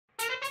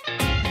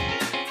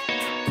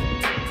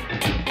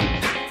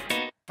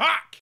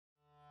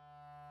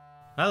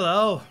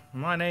Hello,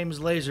 my name's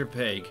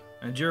LazerPig,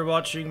 and you're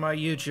watching my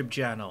YouTube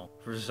channel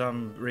for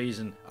some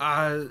reason.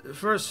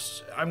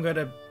 First, I'm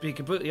gonna be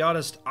completely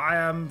honest, I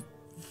am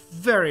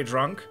very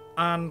drunk,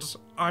 and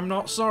I'm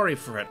not sorry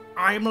for it.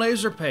 I'm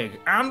LazerPig,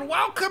 and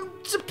welcome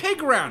to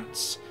Pig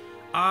Rants!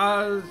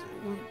 I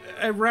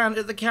ran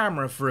at the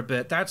camera for a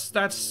bit. That's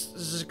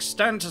as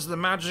extent as the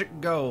magic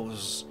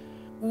goes.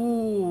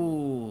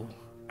 Ooh.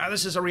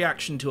 This is a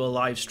reaction to a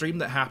live stream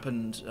that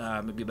happened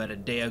maybe about a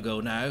day ago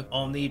now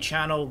on the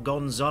channel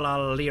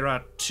Gonzalo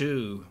Lira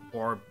II,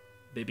 or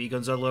maybe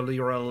Gonzalo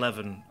Lira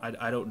XI,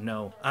 I don't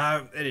know.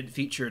 And it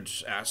featured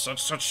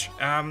such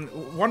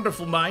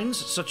wonderful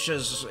minds, such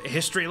as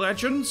history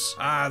legends,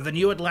 the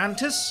New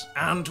Atlantis,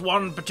 and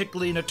one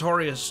particularly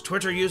notorious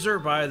Twitter user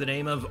by the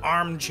name of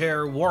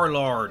Armchair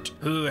Warlord,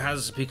 who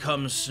has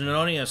become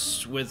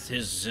synonymous with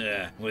his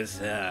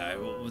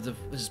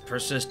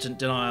persistent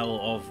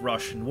denial of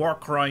Russian war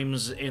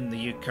crimes in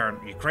the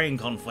current Ukraine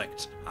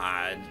conflict,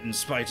 in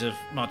spite of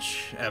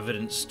much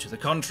evidence to the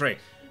contrary.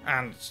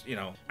 And, you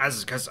know,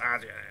 as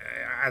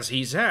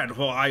he said,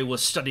 while I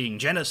was studying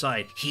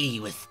genocide, he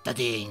was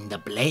studying the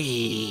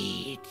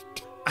blade.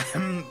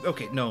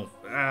 Okay, no.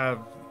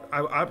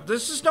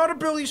 This is not a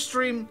bully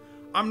stream.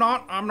 we're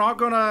not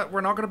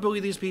gonna bully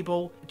these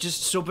people.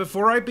 Just so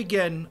before I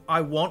begin,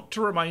 I want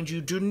to remind you,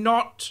 do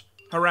not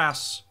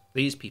harass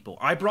these people.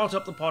 I brought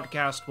up the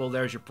podcast, well,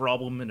 there's your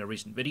problem, in a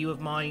recent video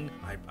of mine.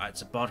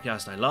 It's a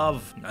podcast I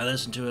love. I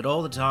listen to it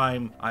all the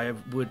time. I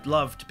would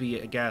love to be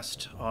a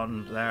guest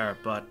on there,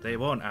 but they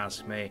won't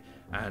ask me,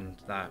 and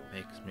that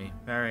makes me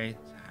very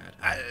sad.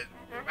 I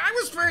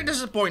was very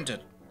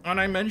disappointed, and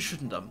I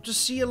mentioned them, to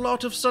see a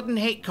lot of sudden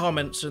hate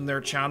comments in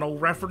their channel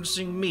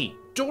referencing me.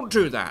 Don't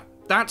do that.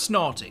 That's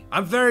naughty.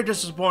 I'm very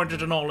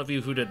disappointed in all of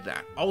you who did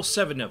that. All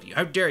 7 of you.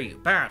 How dare you?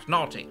 Bad.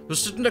 Naughty.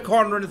 Just sit in the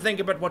corner and think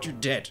about what you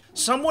did.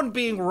 Someone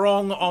being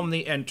wrong on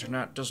the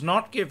internet does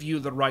not give you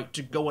the right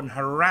to go and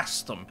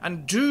harass them.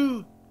 And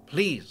do,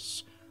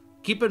 please,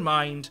 keep in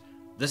mind,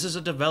 this is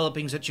a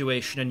developing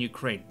situation in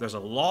Ukraine. There's a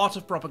lot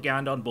of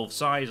propaganda on both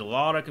sides, a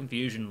lot of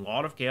confusion, a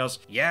lot of chaos.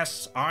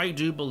 Yes, I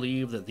do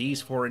believe that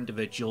these 4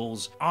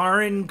 individuals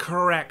are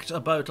incorrect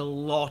about a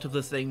lot of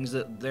the things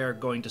that they're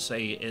going to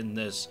say in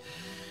this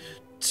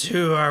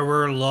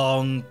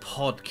 2-hour-long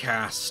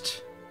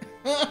podcast.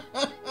 Oh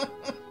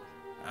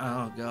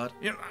god.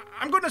 You know,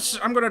 I'm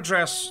gonna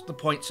address the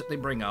points that they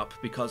bring up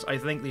because I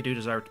think they do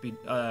deserve to be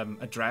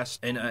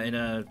addressed in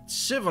a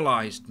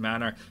civilized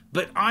manner.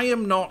 But I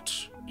am not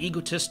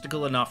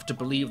egotistical enough to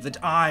believe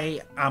that I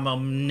am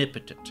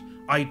omnipotent.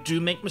 I do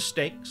make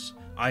mistakes.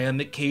 I am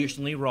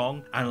occasionally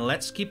wrong, and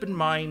let's keep in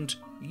mind,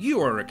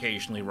 you are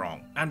occasionally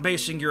wrong. And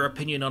basing your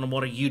opinion on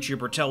what a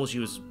YouTuber tells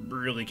you is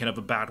really kind of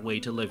a bad way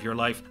to live your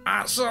life.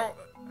 So,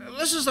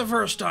 this is the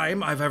first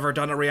time I've ever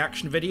done a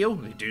reaction video.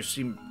 They do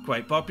seem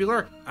quite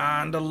popular,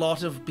 and a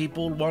lot of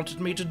people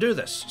wanted me to do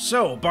this.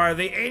 So, by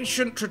the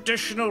ancient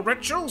traditional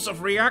rituals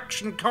of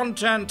reaction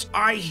content,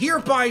 I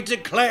hereby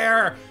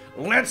declare,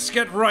 let's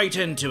get right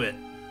into it.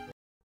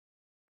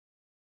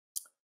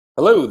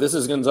 Hello, this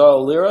is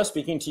Gonzalo Lira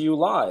speaking to you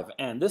live,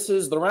 and this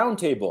is the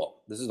Roundtable.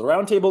 This is the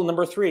Roundtable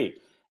number 3,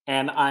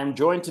 and I'm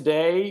joined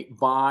today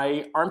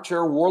by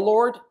Armchair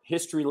Warlord,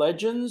 History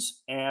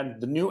Legends,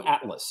 and the New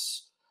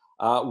Atlas.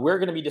 We're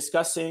going to be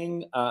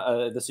discussing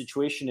the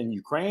situation in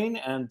Ukraine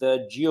and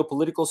the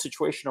geopolitical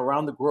situation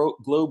around the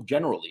globe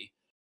generally.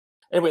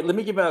 Anyway, let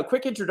me give a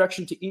quick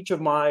introduction to each of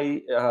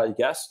my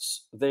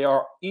guests. They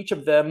are each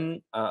of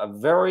them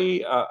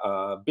very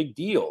big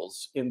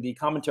deals in the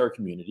commentary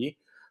community.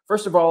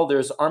 First of all,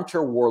 there's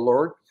Armchair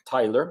Warlord,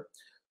 Tyler,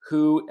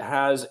 who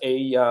has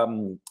a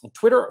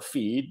Twitter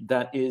feed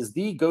that is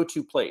the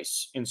go-to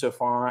place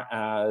insofar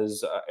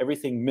as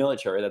everything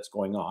military that's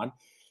going on.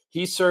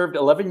 He served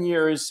 11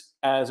 years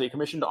as a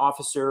commissioned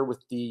officer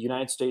with the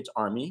United States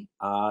Army.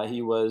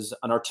 He was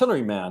an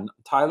artilleryman.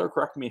 Tyler,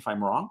 correct me if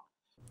I'm wrong.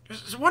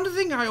 One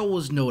thing I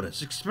always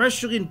notice,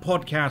 especially in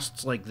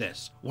podcasts like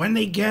this, when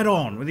they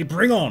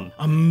bring on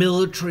a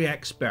military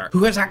expert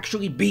who has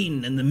actually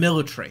been in the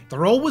military,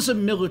 they're always a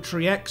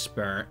military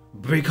expert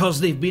because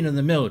they've been in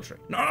the military.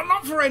 No,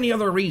 not for any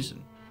other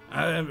reason.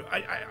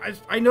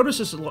 I notice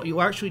this a lot.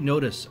 You'll actually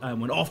notice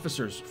when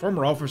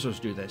former officers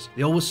do this,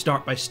 they always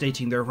start by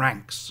stating their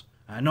ranks.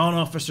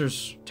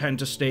 Non-officers tend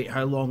to state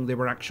how long they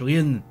were actually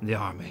in the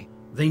army.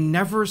 They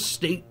never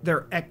state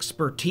their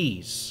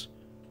expertise,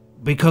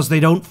 because they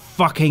don't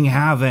fucking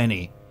have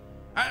any.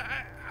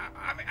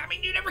 I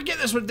mean, you never get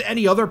this with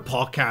any other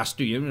podcast,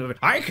 do you?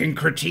 I can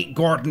critique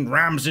Gordon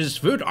Ramsay's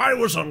food. I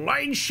was a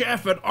line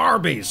chef at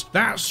Arby's.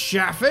 That's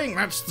chefing.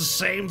 That's the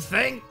same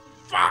thing.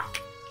 Fuck.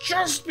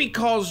 Just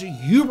because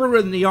you were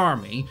in the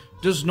army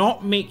does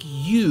not make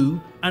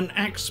you an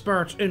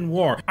expert in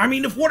war. I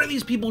mean, if one of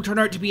these people turn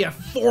out to be a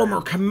former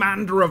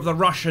commander of the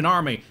Russian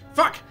army,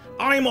 fuck,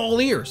 I'm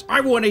all ears.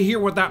 I want to hear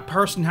what that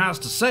person has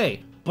to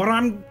say. But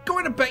I'm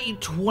going to bet you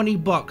 20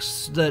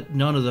 bucks that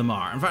none of them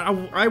are. In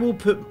fact, I will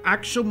put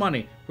actual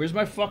money. Where's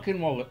my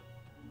fucking wallet?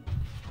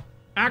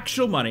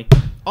 Actual money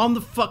on the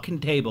fucking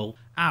table.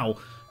 Ow.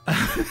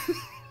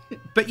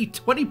 Bet you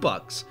 20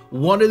 bucks.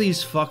 One of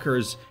these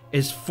fuckers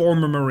is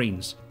former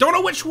Marines. Don't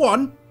know which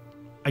one.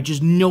 I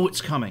just know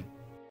it's coming.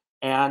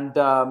 And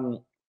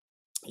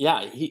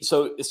yeah,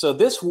 so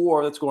this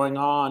war that's going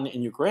on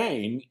in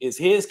Ukraine is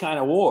his kind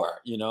of war.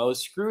 You know,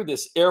 screw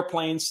this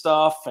airplane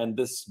stuff and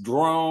this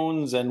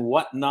drones and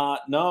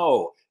whatnot.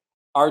 No,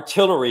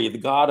 artillery, the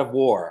god of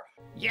war.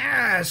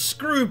 Yeah,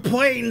 screw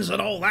planes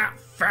and all that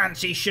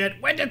fancy shit.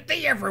 When did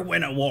they ever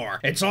win a war?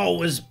 It's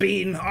always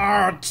been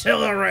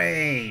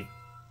artillery.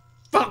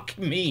 Fuck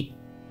me.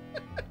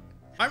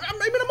 I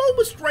mean, I'm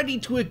almost ready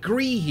to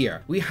agree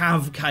here. We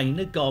have kind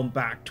of gone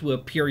back to a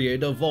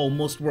period of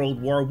almost World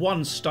War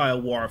I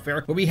style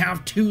warfare, where we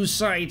have two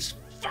sides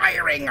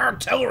firing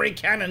artillery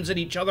cannons at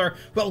each other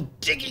while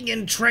digging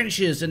in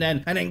trenches and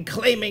then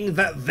claiming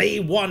that they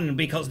won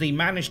because they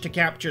managed to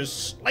capture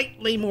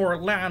slightly more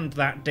land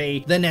that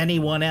day than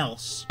anyone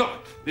else.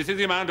 This is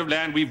the amount of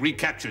land we've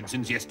recaptured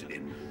since yesterday.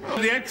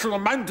 The actual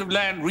amount of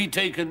land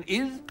retaken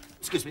is...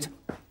 Excuse me, sir.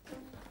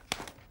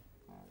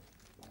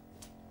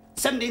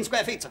 17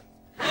 square feet, sir.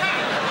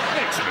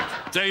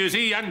 Excellent. So you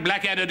see, young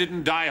Blackadder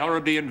didn't die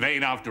horribly in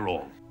vain after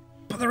all.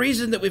 But the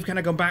reason that we've kind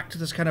of gone back to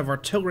this kind of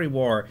artillery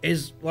war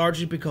is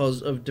largely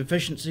because of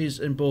deficiencies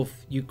in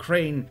both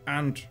Ukraine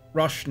and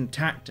Russian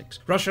tactics.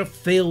 Russia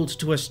failed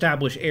to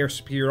establish air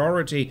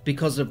superiority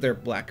because of their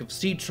lack of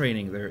sea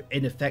training, their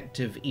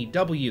ineffective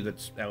EW,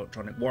 that's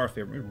electronic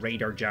warfare,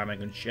 radar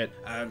jamming and shit,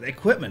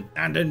 equipment,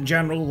 and in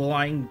general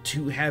relying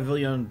too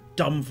heavily on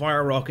dumb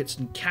fire rockets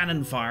and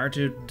cannon fire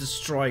to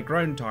destroy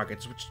ground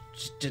targets, which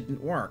just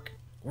didn't work.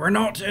 We're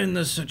not in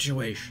this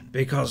situation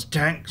because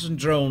tanks and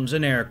drones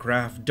and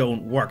aircraft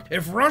don't work.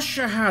 If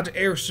Russia had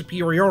air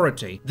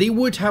superiority, they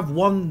would have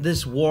won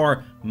this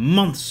war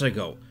months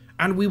ago,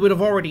 and we would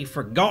have already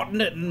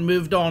forgotten it and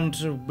moved on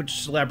to which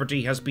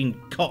celebrity has been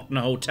caught in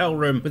a hotel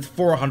room with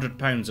 400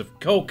 pounds of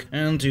coke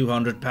and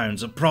 200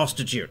 pounds of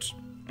prostitutes.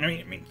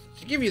 I mean,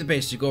 to give you the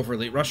basic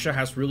overlay, Russia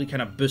has really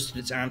kind of boosted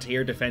its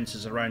anti-air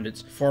defenses around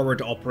its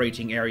forward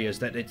operating areas.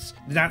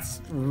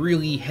 That's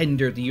really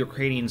hindered the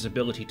Ukrainians'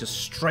 ability to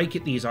strike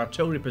at these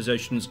artillery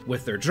positions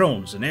with their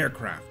drones and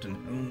aircraft,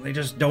 and they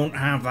just don't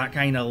have that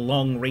kind of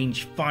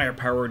long-range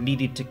firepower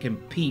needed to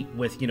compete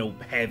with, you know,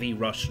 heavy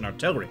Russian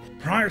artillery.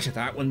 Prior to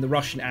that, when the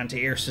Russian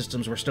anti-air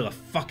systems were still a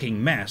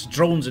fucking mess,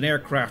 drones and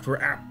aircraft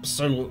were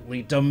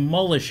absolutely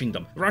demolishing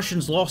them. The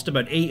Russians lost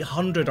about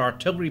 800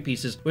 artillery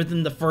pieces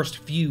within the first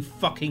few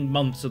fucking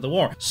months of the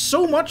war.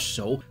 So much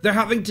so, they're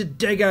having to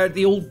dig out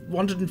the old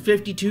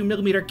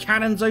 152mm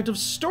cannons out of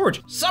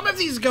storage. Some of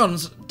these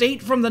guns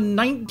date from the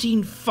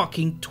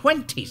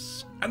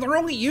 1920s. And they're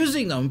only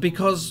using them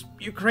because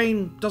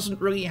Ukraine doesn't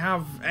really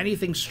have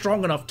anything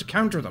strong enough to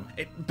counter them.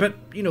 But,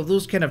 you know,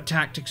 those kind of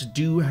tactics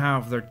do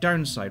have their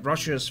downside.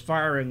 Russia is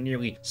firing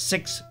nearly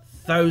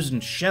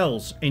 6,000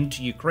 shells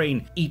into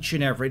Ukraine each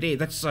and every day.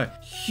 That's a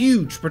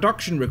huge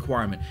production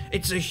requirement.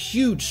 It's a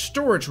huge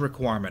storage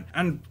requirement.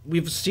 And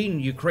we've seen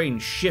Ukraine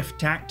shift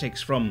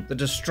tactics from the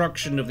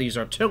destruction of these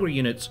artillery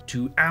units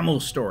to ammo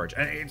storage.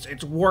 And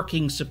it's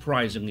working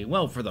surprisingly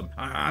well for them.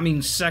 I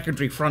mean,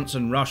 secondary fronts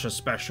in Russia,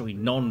 especially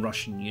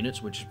non-Russian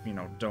units, which, you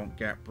know, don't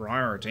get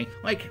priority,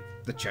 like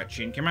the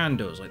Chechen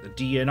commandos, like the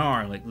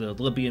DNR, like the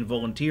Libyan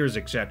volunteers,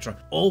 etc.,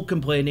 all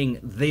complaining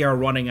they are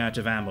running out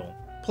of ammo.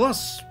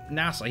 Plus,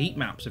 NASA heat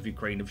maps of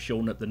Ukraine have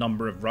shown that the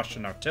number of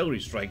Russian artillery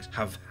strikes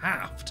have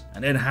halved,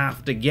 and then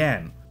halved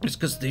again. It's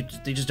because they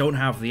just don't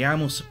have the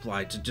ammo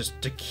supply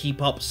to keep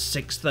up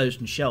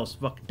 6,000 shells a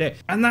fucking day.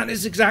 And that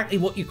is exactly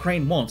what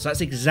Ukraine wants.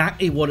 That's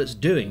exactly what it's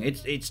doing.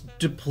 It's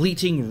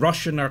depleting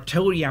Russian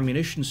artillery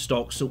ammunition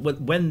stocks so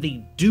when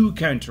they do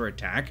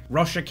counterattack,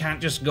 Russia can't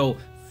just go,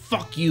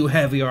 fuck you,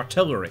 heavy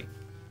artillery.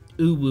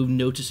 Uwu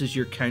notices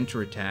your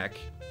counterattack.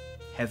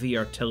 Heavy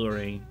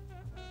artillery.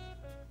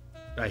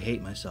 I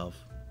hate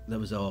myself. That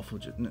was awful.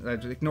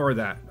 Ignore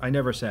that. I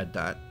never said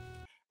that.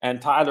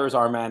 And Tyler is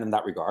our man in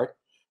that regard.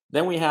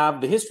 Then we have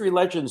the History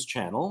Legends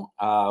channel,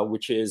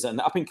 which is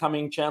an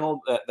up-and-coming channel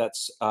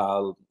that's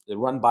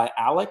run by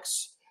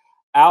Alex.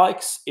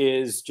 Alex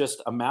is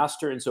just a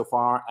master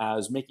insofar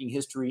as making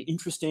history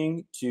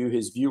interesting to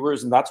his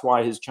viewers, and that's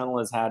why his channel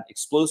has had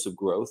explosive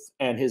growth,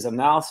 and his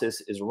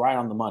analysis is right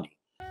on the money.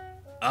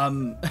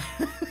 I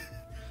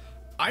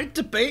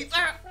debate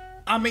that.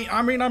 I mean,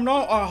 I'm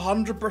not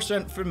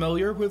 100%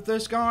 familiar with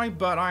this guy,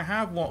 but I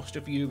have watched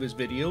a few of his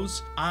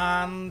videos,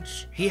 and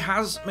he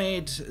has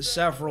made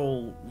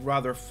several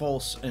rather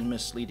false and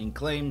misleading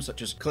claims,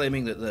 such as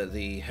claiming that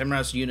the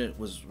HIMRAS unit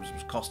was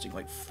costing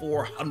like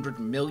 400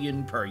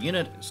 million per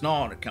unit. It's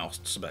not, it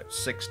costs about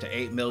 6 to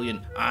 8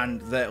 million,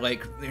 and that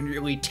like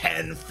nearly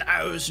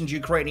 10,000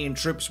 Ukrainian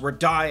troops were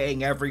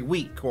dying every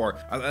week, or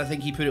I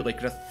think he put it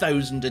like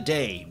 1,000 a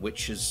day,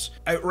 which is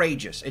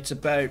outrageous. It's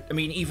about, I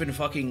mean, even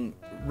fucking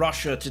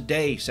Russia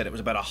Today said it was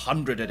about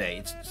 100 a day.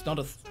 It's not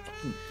a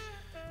fucking...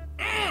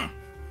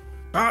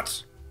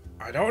 But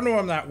I don't know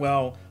him that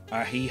well.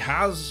 He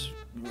has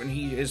when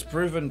he is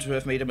proven to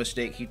have made a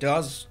mistake, he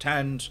does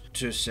tend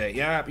to say,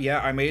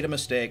 yeah, I made a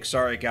mistake.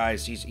 Sorry,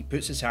 guys. He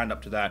puts his hand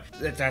up to that.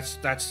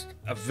 That's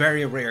a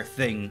very rare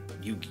thing.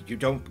 You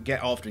don't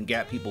often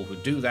get people who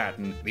do that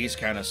in these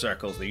kind of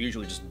circles. They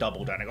usually just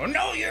double down and go,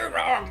 no, you're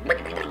wrong.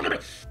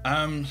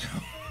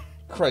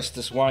 Christ,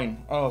 this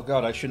wine. Oh,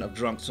 God, I shouldn't have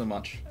drunk so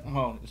much.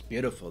 Oh, it's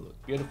beautiful.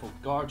 Beautiful,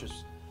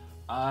 gorgeous.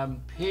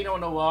 Pinot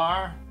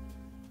Noir.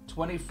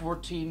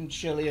 2014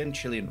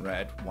 Chilean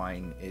red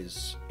wine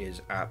is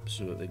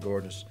absolutely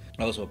gorgeous.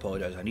 I also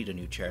apologize. I need a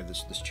new chair.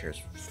 This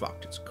chair's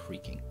fucked. It's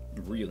creaking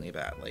really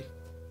badly.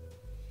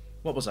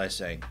 What was I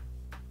saying?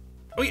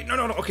 Oh yeah, no.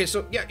 Okay,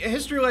 so yeah,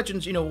 history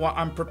legends. You know what?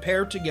 I'm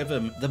prepared to give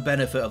him the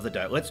benefit of the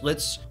doubt.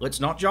 Let's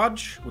not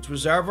judge. Let's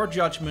reserve our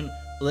judgment.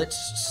 Let's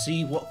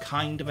see what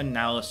kind of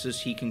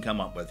analysis he can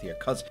come up with here.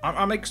 Because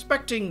I'm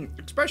expecting,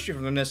 especially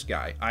from this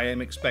guy, I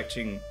am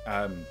expecting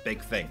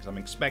big things. I'm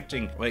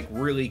expecting, like,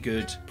 really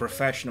good,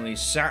 professionally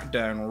sat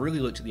down, really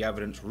looked at the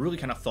evidence, really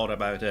kind of thought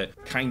about it,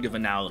 kind of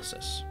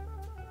analysis.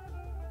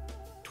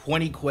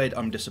 20 quid,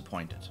 I'm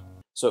disappointed.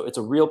 So it's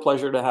a real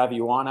pleasure to have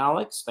you on,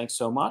 Alex. Thanks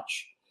so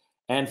much.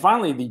 And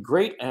finally, the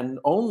great and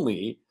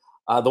only,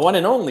 the one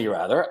and only,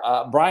 rather,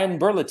 Brian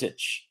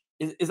Berletich.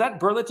 Is that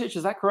Berletich?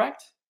 Is that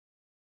correct?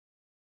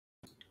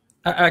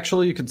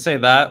 Actually, you could say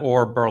that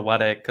or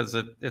Berletic because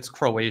it's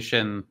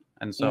Croatian,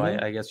 and so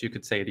I guess you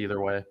could say it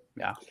either way.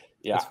 Yeah,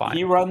 it's fine.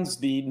 He runs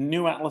the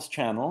New Atlas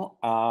channel.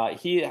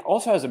 He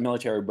also has a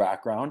military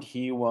background.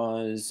 He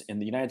was in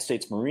the United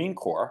States Marine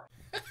Corps.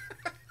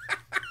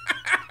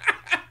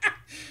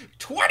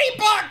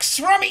 $20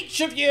 from each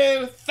of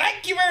you.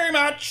 Thank you very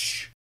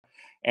much.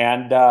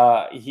 And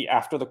he,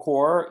 after the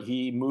Corps,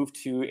 he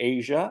moved to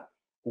Asia,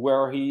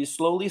 where he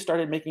slowly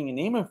started making a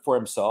name for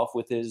himself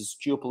with his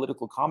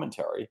geopolitical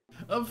commentary.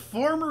 A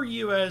former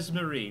US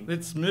Marine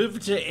that's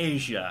moved to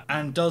Asia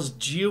and does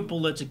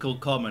geopolitical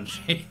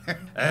commentary.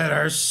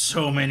 There are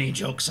so many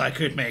jokes I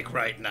could make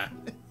right now.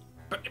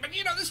 But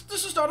you know,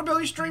 this is not a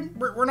bully stream.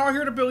 We're not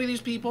here to bully these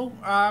people.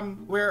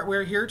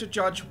 We're here to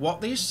judge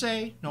what they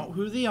say, not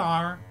who they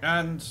are.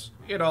 And,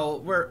 you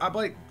know, I'm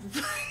like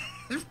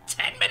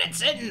 10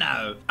 minutes in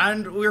now,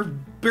 and we're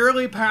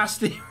barely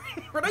past the...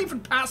 We're not even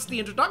past the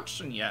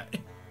introduction yet.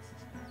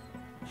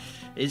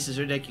 This is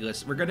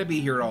ridiculous. We're gonna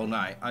be here all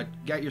night.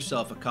 Get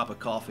yourself a cup of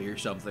coffee or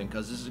something,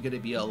 because this is gonna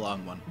be a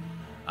long one.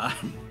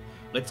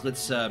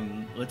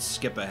 Let's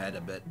skip ahead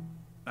a bit.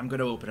 I'm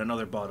gonna open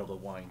another bottle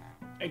of wine.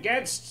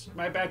 Against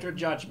my better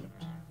judgment.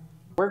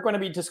 We're going to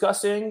be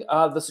discussing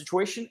the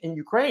situation in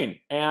Ukraine,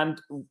 and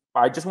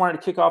I just wanted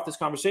to kick off this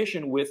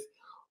conversation with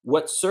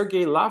what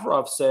Sergei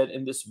Lavrov said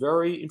in this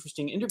very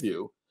interesting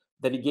interview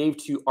that he gave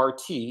to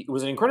RT. It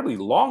was an incredibly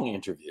long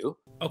interview.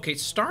 Okay,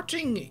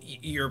 starting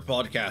your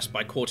podcast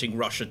by quoting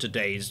Russia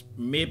Today is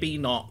maybe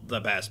not the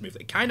best move.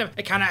 It kind of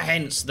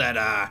hints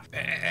that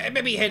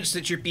maybe hints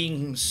that you're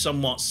being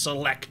somewhat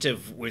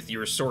selective with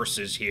your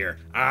sources here.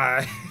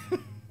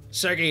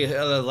 Sergei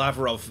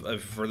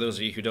Lavrov, for those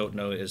of you who don't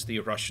know, is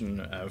the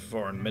Russian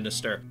foreign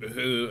minister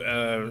who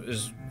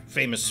is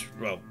famous,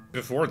 well,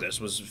 before this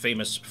was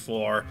famous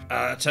for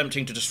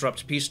attempting to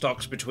disrupt peace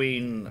talks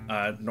between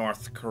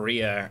North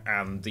Korea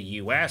and the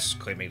US,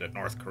 claiming that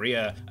North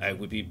Korea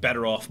would be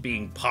better off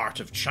being part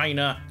of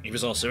China. He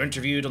was also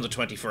interviewed on the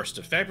 21st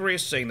of February,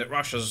 saying that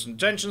Russia's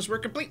intentions were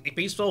completely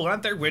peaceful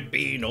and there would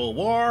be no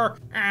war.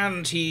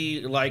 And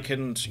he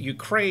likened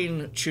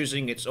Ukraine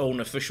choosing its own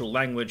official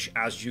language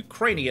as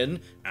Ukrainian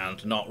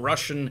and not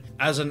Russian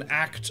as an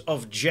act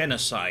of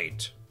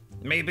genocide.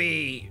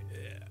 Maybe...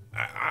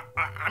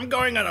 I'm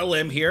going on a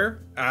limb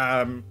here.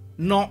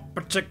 Not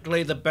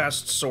particularly the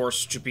best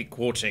source to be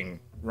quoting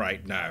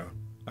right now,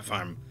 if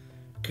I'm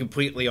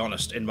completely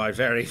honest, in my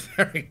very,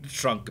 very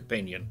drunk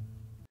opinion.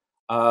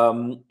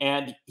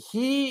 And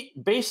he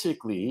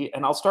basically,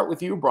 and I'll start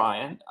with you,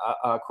 Brian,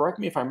 correct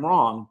me if I'm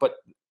wrong, but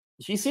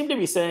he seemed to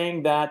be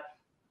saying that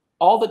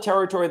all the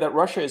territory that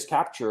Russia has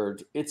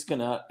captured, it's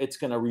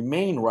gonna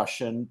remain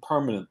Russian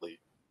permanently.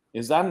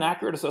 Is that an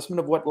accurate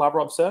assessment of what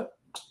Lavrov said?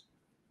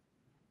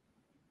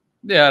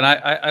 Yeah, and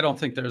I don't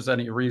think there's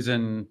any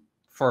reason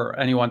for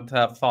anyone to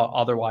have thought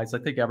otherwise. I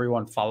think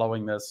everyone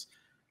following this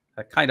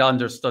kind of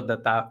understood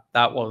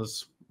that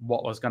was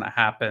what was going to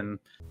happen.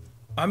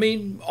 I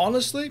mean,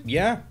 honestly,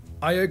 yeah,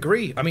 I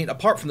agree. I mean,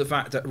 apart from the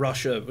fact that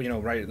Russia, you know,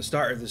 right at the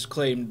start of this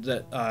claimed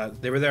that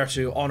they were there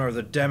to honor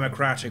the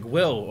democratic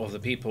will of the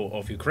people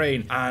of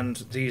Ukraine, and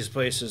these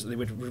places, they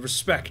would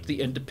respect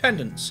the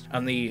independence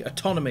and the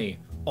autonomy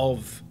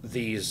of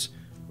these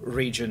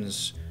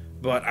regions.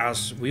 But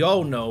as we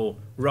all know,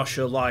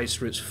 Russia lies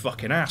through its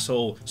fucking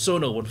asshole, so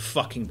no one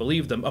fucking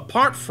believed them,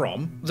 apart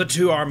from the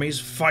two armies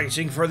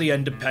fighting for the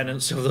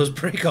independence of those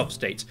breakup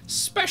states,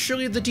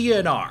 especially the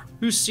DNR,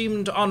 who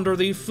seemed under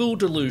the full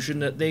delusion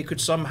that they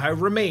could somehow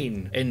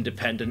remain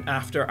independent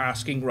after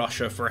asking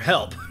Russia for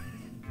help.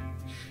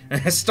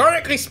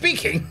 Historically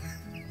speaking,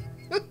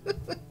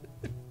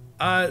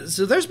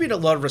 So there's been a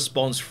lot of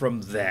response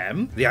from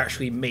them. They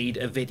actually made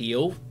a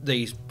video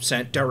they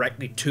sent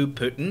directly to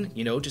Putin,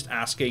 you know, just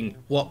asking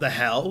what the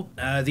hell.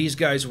 These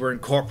guys were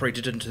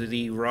incorporated into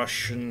the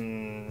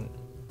Russian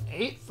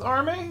 8th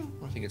Army?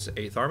 I think it's the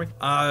 8th Army.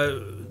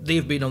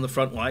 They've been on the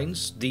front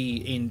lines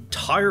the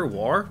entire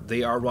war.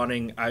 They are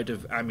running out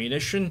of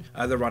ammunition.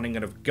 They're running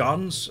out of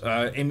guns.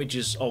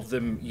 Images of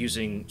them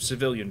using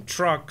civilian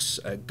trucks,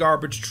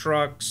 garbage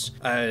trucks,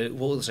 what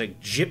was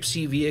like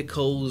gypsy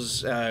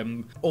vehicles,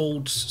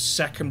 old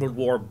Second World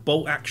War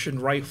bolt action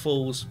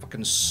rifles,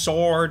 fucking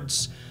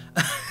swords.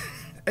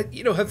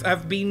 You know,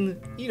 have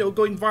been, you know,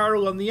 going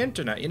viral on the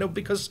internet, you know,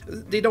 because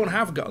they don't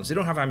have guns, they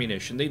don't have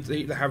ammunition,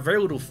 they have very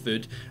little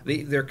food,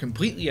 they're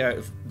completely out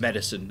of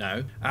medicine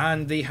now,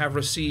 and they have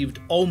received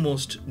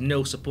almost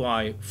no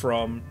supply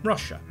from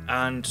Russia.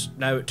 And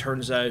now it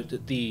turns out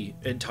that the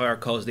entire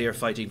cause they are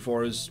fighting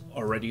for is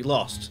already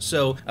lost.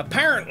 So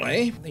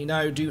apparently, they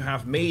now do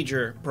have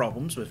major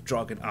problems with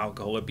drug and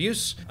alcohol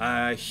abuse,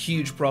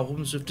 huge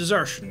problems with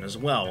desertion as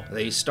well.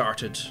 They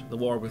started the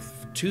war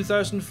with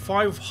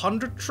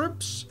 2,500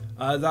 troops.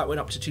 That went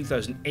up to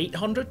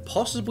 2,800,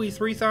 possibly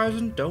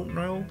 3,000, don't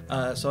know.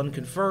 It's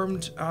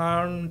unconfirmed,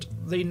 and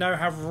they now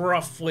have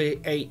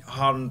roughly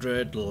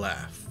 800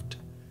 left.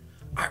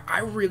 I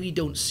really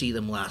don't see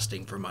them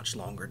lasting for much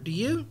longer, do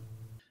you?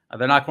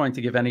 They're not going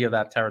to give any of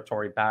that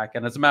territory back,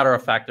 and as a matter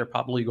of fact, they're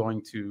probably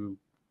going to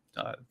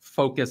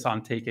focus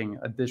on taking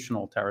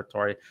additional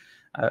territory.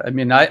 I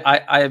mean,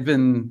 I have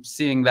been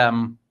seeing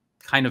them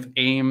kind of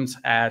aimed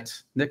at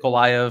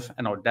Nikolaev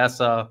and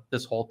Odessa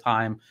this whole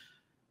time.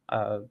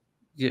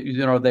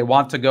 You know, they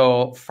want to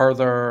go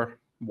further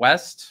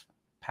west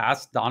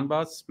past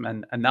Donbass,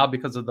 and now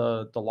because of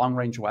the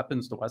long-range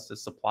weapons the West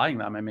is supplying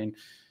them, I mean,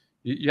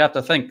 you have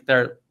to think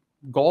their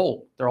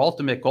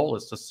ultimate goal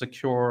is to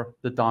secure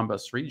the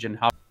Donbass region.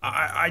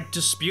 I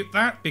dispute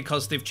that,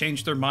 because they've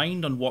changed their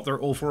mind on what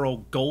their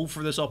overall goal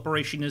for this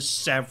operation is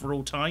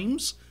several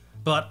times.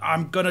 But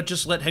I'm gonna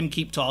just let him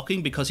keep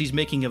talking because he's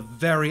making a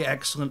very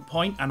excellent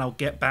point, and I'll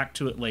get back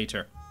to it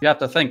later. You have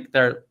to think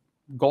their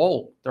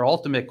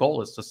ultimate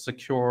goal is to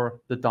secure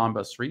the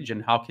Donbass region.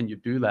 How can you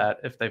do that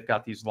if they've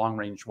got these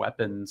long-range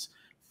weapons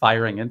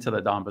firing into the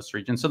Donbass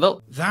region?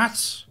 So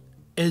that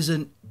is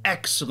an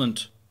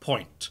excellent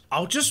point.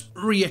 I'll just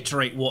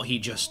reiterate what he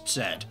just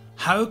said.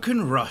 How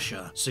can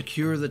Russia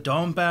secure the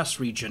Donbass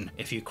region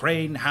if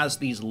Ukraine has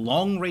these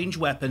long-range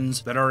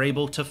weapons that are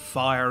able to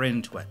fire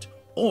into it?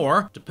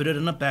 Or, to put it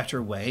in a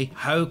better way,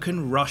 how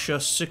can Russia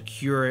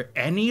secure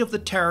any of the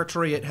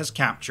territory it has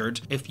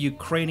captured if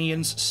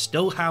Ukrainians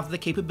still have the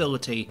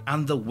capability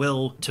and the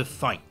will to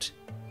fight?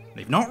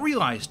 They've not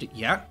realized it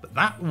yet, but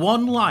that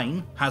one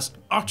line has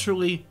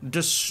utterly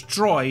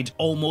destroyed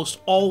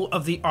almost all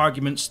of the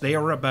arguments they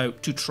are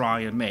about to try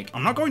and make.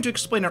 I'm not going to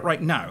explain it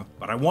right now,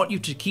 but I want you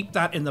to keep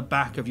that in the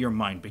back of your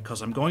mind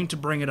because I'm going to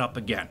bring it up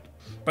again.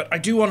 But I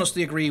do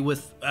honestly agree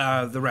with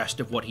the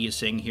rest of what he is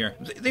saying here.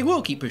 They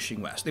will keep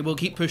pushing west. They will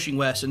keep pushing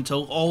west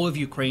until all of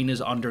Ukraine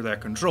is under their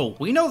control.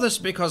 We know this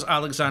because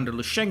Alexander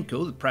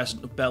Lukashenko, the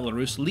president of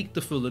Belarus, leaked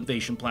the full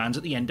invasion plans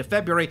at the end of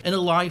February in a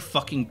live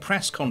fucking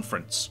press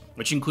conference,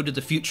 which included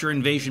the future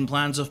invasion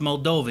plans of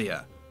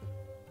Moldova.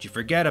 Did you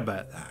forget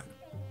about that?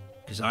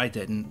 Because I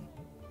didn't.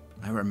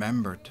 I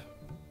remembered.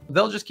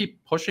 they'll just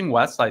keep pushing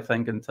west, I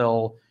think,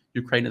 until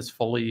Ukraine is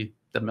fully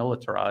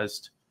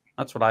demilitarized.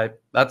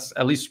 That's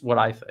at least what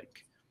I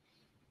think.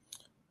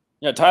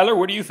 Yeah, Tyler,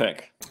 what do you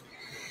think?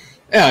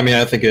 Yeah, I mean,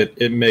 I think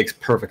it makes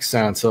perfect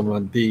sense.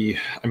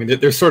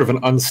 There's sort of an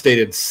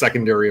unstated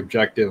secondary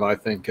objective, I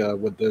think,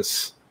 with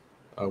this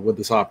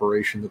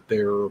operation,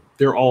 that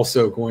they're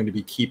also going to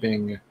be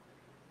keeping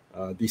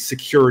the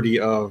security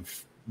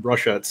of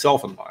Russia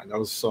itself in mind. That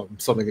was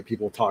something that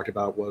people talked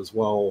about was,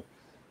 well,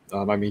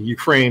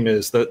 Ukraine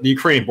is the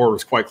Ukrainian border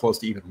is quite close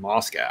to even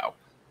Moscow.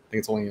 I think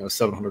it's only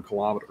 700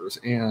 kilometers.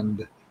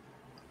 And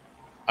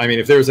I mean,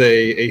 if there's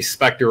a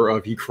specter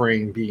of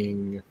Ukraine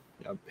being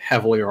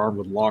heavily armed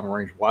with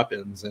long-range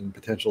weapons and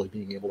potentially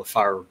being able to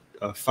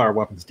fire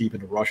weapons deep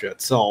into Russia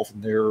itself,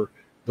 and the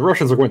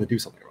Russians are going to do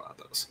something about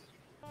this.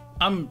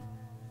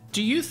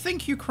 Do you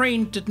think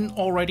Ukraine didn't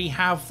already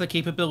have the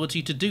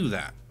capability to do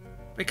that?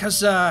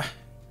 Because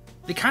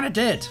they kind of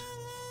did.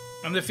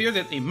 And the fear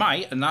that they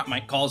might, and that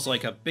might cause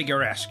like a bigger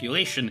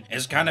escalation,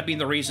 has kind of been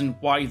the reason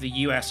why the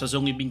US has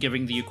only been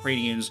giving the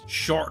Ukrainians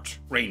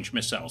short-range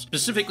missiles,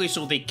 specifically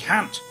so they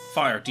can't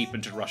fire deep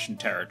into Russian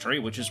territory,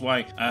 which is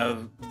why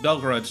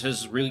Belgorod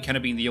has really kind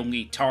of been the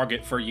only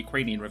target for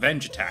Ukrainian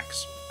revenge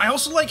attacks. I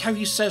also like how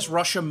he says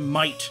Russia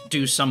might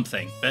do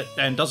something, but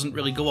then doesn't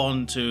really go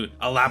on to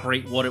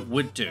elaborate what it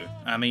would do.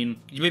 I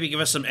mean, can you maybe give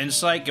us some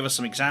insight, give us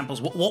some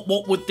examples?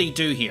 What would they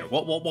do here?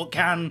 What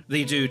can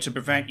they do to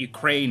prevent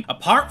Ukraine,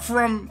 apart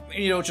from,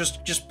 you know,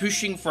 just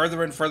pushing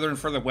further and further and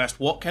further west,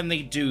 what can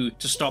they do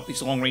to stop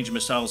these long-range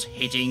missiles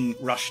hitting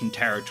Russian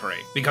territory?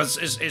 Because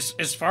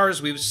as far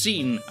as we've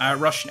seen,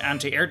 Russian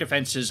anti-air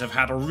defenses have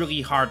had a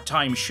really hard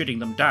time shooting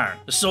them down.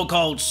 The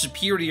so-called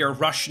superior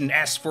Russian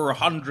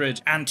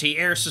S-400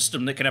 anti-air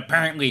system that can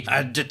apparently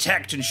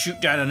detect and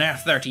shoot down an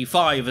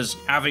F-35 is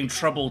having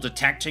trouble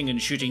detecting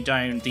and shooting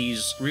down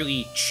these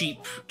really cheap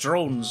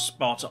drones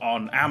bought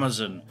on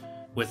Amazon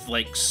with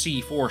like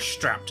C4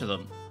 strapped to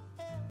them.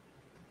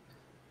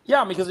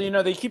 Yeah, because, you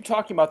know, they keep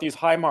talking about these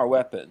HIMARS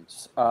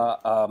weapons.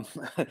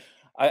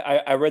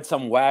 I read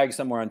some wag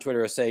somewhere on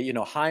Twitter say, you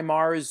know,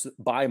 HIMARS,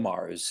 buy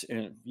Mars,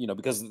 and, you know,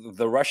 because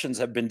the Russians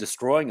have been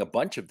destroying a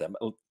bunch of them.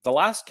 The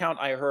last count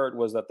I heard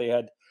was that they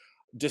had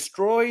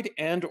destroyed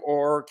and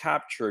or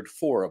captured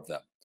 4 of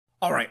them.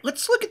 All right,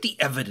 let's look at the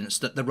evidence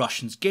that the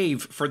Russians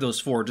gave for those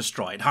 4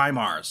 destroyed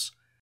HIMARS.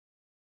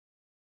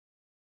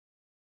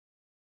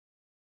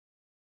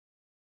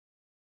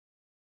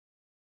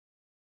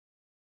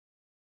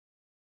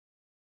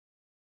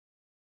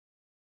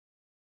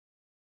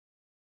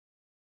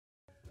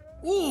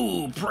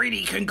 Ooh,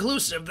 pretty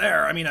conclusive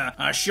there. I mean,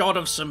 a shot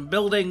of some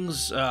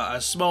buildings, a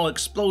small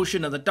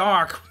explosion in the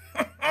dark.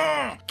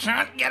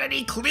 Can't get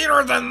any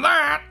clearer than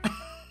that.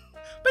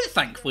 But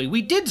thankfully,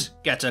 we did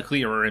get a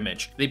clearer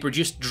image. They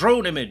produced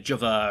drone image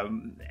of a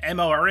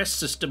MLRS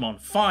system on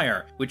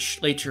fire, which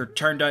later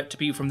turned out to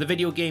be from the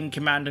video game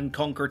Command &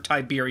 Conquer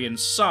Tiberian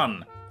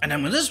Sun. And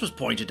then when this was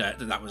pointed out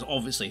that that was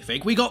obviously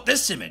fake, we got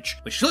this image,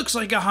 which looks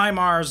like a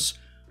HIMARS,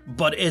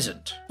 but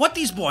isn't. What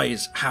these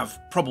boys have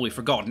probably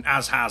forgotten,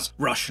 as has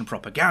Russian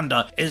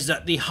propaganda, is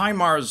that the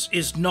HIMARS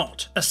is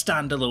not a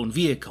standalone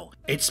vehicle.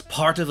 It's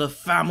part of a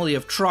family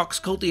of trucks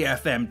called the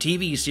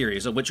FMTV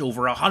series, of which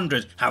over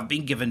 100 have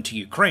been given to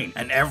Ukraine,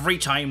 and every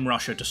time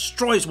Russia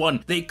destroys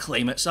one, they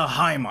claim it's a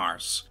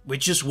HIMARS,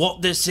 which is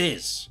what this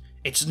is.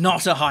 It's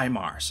not a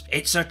HIMARS,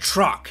 it's a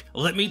truck.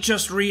 Let me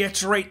just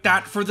reiterate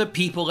that for the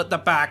people at the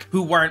back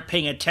who weren't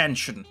paying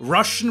attention.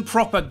 Russian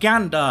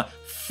propaganda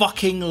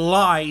fucking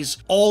lies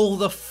all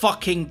the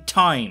fucking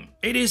time.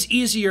 It is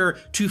easier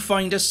to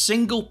find a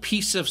single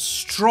piece of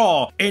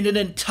straw in an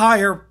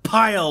entire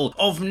pile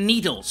of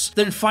needles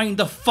than find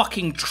the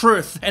fucking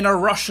truth in a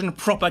Russian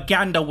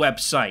propaganda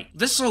website.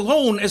 This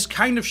alone is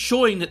kind of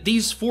showing that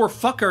these 4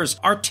 fuckers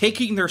are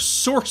taking their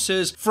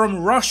sources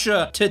from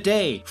Russia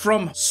Today,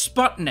 from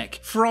Sputnik,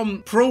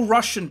 from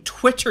pro-Russian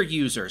Twitter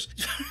users.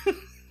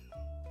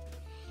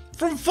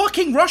 From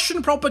fucking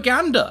Russian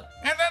propaganda.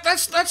 And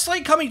that's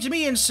like coming to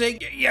me and saying,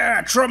 yeah,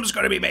 Trump's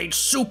gonna be made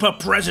super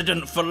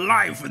president for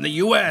life in the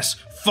US.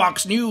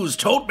 Fox News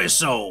told me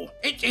so.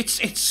 It's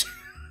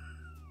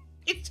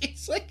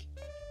like,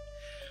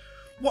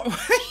 what?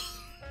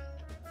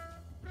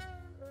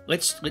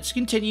 Let's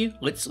continue.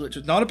 Let's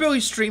not a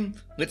bully stream.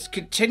 Let's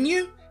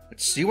continue.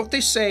 Let's see what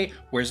they say.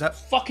 Where's that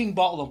fucking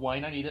bottle of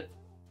wine? I need it.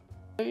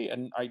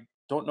 And I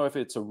don't know if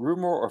it's a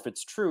rumor or if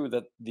it's true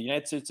that the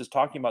United States is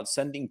talking about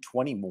sending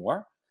 20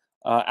 more.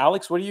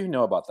 Alex, what do you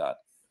know about that?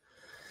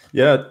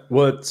 Yeah,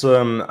 what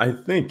I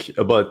think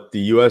about the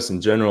US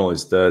in general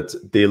is that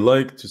they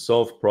like to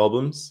solve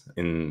problems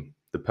in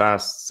the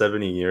past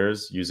 70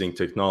 years using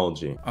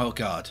technology. Oh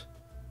God.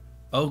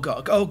 Oh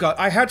God. Oh God.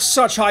 I had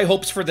such high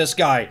hopes for this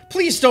guy.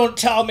 Please don't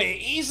tell me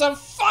he's a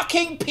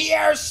fucking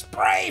Pierre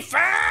Spray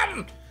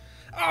fan!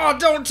 Oh,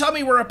 don't tell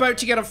me we're about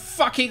to get a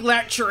fucking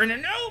lecture and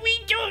no, we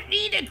don't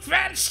need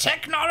advanced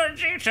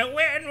technology to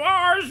win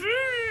wars.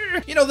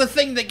 You know, the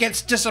thing that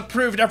gets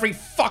disapproved every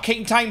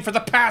fucking time for the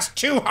past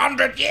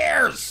 200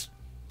 years.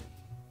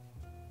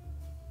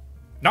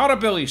 Not a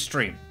Billy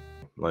stream.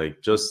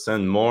 Like, just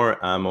send more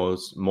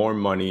ammos, more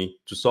money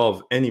to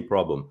solve any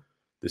problem.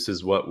 This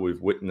is what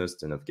we've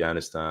witnessed in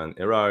Afghanistan,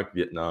 Iraq,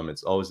 Vietnam.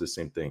 It's always the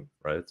same thing,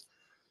 right?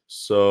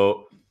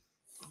 So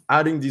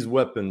adding these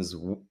weapons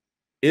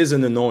is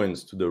an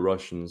annoyance to the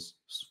Russians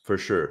for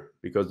sure,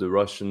 because the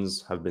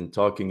Russians have been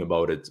talking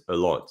about it a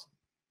lot.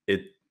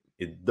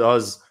 It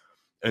does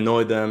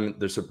annoy them,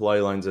 their supply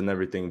lines and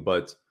everything,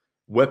 but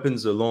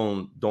weapons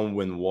alone don't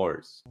win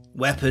wars.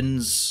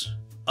 Weapons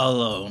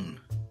alone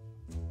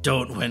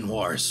don't win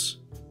wars.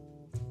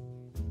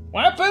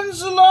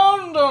 Weapons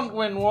alone don't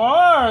win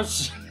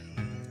wars.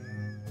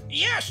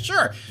 Yeah,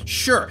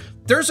 sure.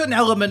 There's an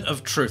element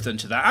of truth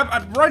into that.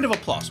 A round of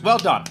applause. Well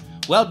done.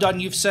 Well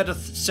done, you've said a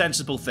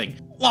sensible thing.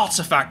 Lots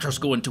of factors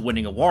go into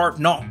winning a war,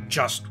 not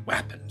just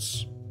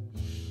weapons.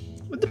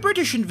 When the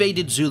British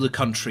invaded Zulu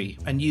country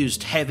and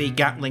used heavy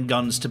Gatling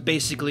guns to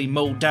basically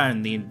mow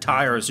down the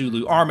entire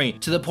Zulu army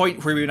to the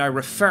point where we now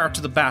refer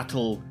to the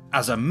battle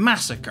as a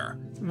massacre,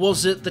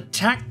 was it the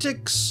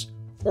tactics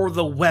or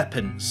the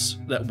weapons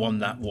that won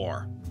that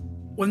war?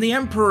 When the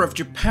Emperor of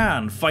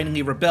Japan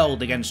finally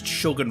rebelled against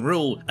Shogun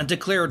rule and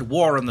declared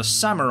war on the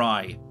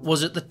samurai,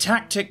 was it the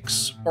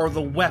tactics or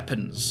the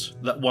weapons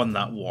that won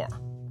that war?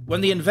 When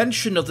the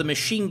invention of the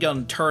machine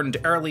gun turned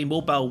early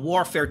mobile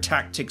warfare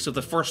tactics of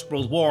the First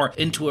World War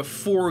into a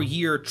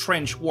 4-year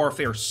trench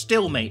warfare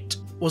stalemate,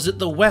 was it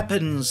the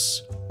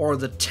weapons or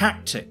the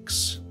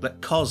tactics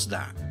that caused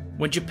that?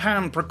 When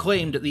Japan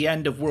proclaimed at the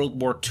end of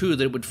World War II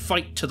that it would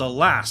fight to the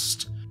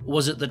last,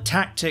 was it the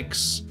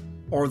tactics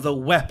or the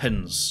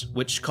weapons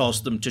which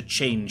caused them to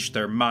change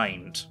their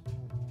mind?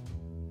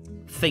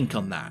 Think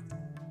on that.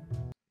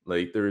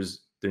 Like there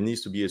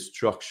needs to be a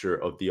structure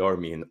of the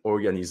army, an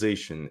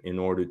organization in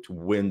order to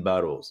win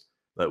battles.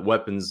 Like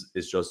weapons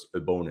is just a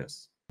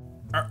bonus.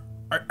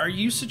 Are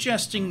you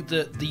suggesting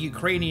that the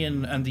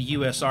Ukrainian and the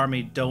US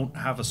Army don't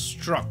have a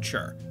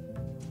structure?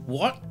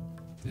 What?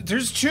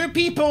 There's two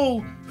people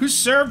who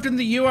served in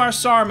the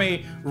US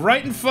Army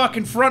right in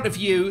fucking front of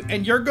you,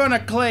 and you're gonna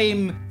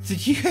claim the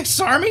US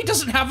Army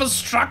doesn't have a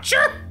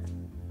structure?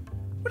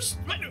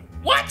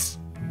 What?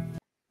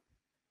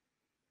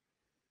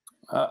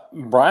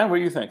 Brian, what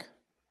do you think?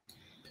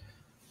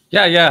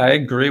 Yeah, I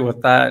agree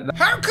with that.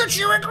 How could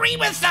you agree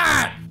with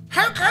that?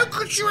 How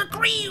could you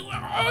agree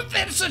with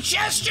the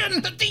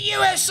suggestion that the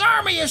US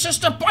Army is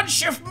just a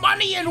bunch of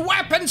money and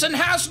weapons and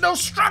has no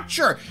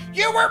structure?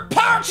 You were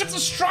part of the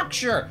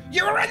structure!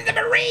 You were in the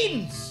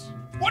Marines!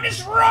 What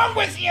is wrong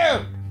with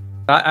you?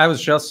 I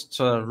was just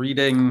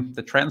reading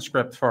the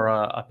transcript for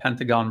a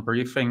Pentagon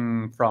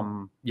briefing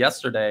from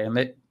yesterday,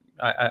 and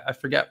I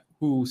forget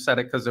who said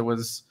it because it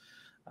was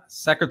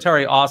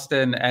Secretary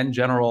Austin and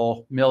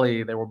General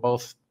Milley. They were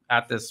both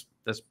at this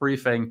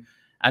briefing.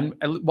 And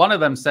one of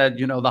them said,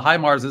 the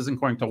HIMARS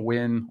isn't going to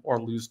win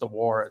or lose the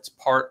war. It's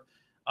part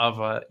of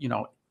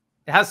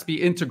it has to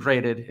be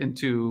integrated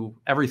into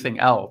everything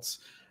else.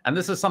 And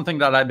this is something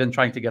that I've been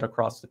trying to get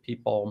across to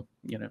people,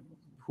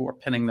 who are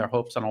pinning their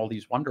hopes on all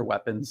these wonder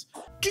weapons.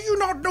 Do you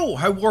not know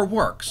how war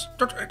works?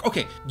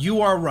 Okay,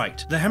 you are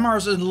right. The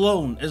HIMARS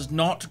alone is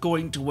not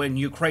going to win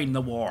Ukraine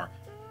the war.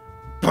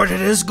 But it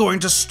is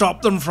going to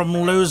stop them from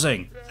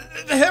losing.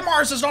 The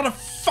HIMARS is not a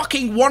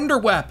fucking wonder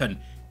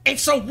weapon.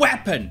 It's a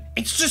weapon.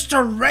 It's just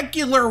a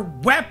regular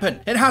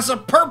weapon. It has a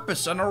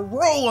purpose and a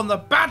role on the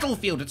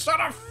battlefield. It's not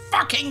a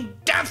fucking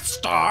Death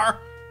Star.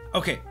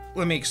 Okay,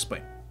 let me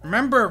explain.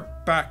 Remember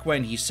back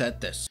when he said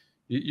this?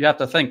 You have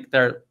to think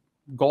their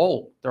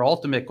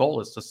ultimate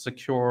goal is to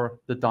secure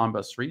the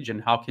Donbas region.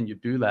 How can you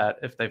do that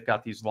if they've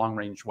got these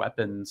long-range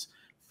weapons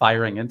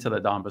firing into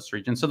the Donbas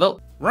region? So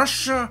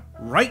Russia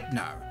right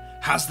now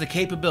has the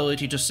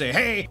capability to say,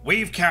 hey,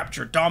 we've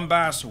captured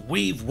Donbass,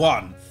 we've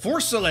won.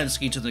 Force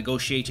Zelensky to the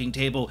negotiating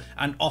table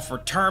and offer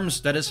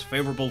terms that is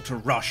favorable to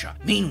Russia.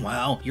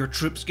 Meanwhile, your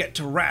troops get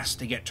to rest,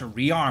 they get to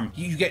rearm,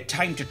 you get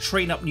time to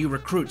train up new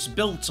recruits,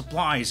 build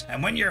supplies,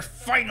 and when you're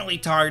finally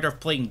tired of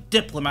playing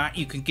diplomat,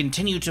 you can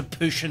continue to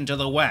push into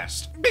the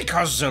West.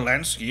 Because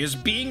Zelensky is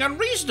being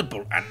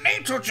unreasonable, and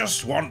NATO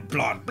just want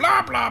blood,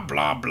 blah, blah,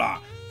 blah, blah.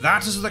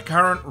 That is the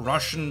current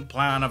Russian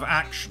plan of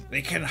action.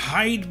 They can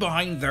hide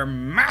behind their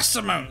mass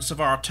amounts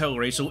of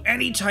artillery, so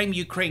anytime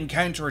Ukraine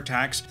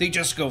counterattacks, they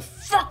just go,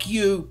 fuck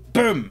you,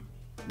 boom.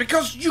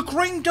 Because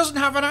Ukraine doesn't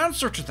have an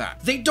answer to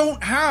that. They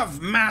don't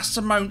have mass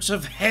amounts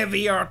of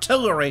heavy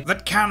artillery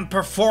that can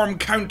perform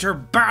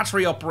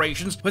counter-battery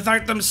operations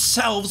without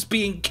themselves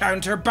being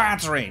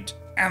counter-batteried.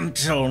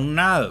 Until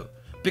now.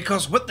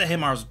 Because what the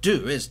HIMARS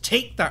do is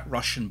take that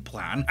Russian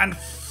plan and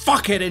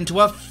fuck it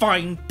into a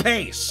fine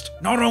paste.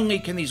 Not only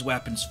can these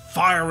weapons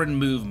fire and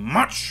move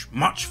much,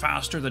 much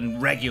faster than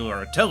regular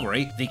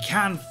artillery, they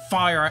can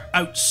fire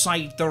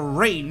outside the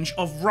range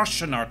of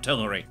Russian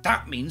artillery.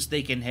 That means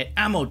they can hit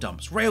ammo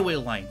dumps, railway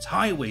lines,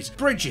 highways,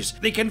 bridges.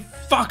 They can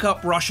fuck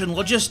up Russian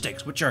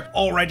logistics, which are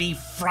already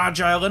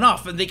fragile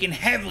enough, and they can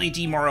heavily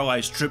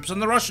demoralize troops on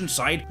the Russian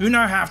side who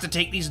now have to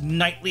take these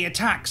nightly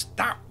attacks.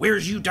 That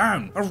wears you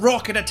down. A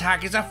rocket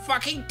attack is a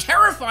fucking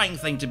terrifying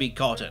thing to be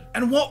caught in.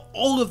 And what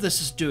all of this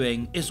is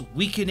doing is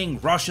weakening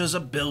Russia's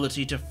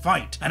ability to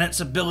fight and its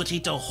ability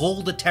to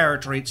hold the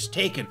territory it's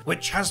taken,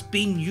 which has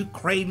been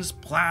Ukraine's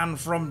plan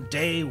from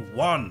day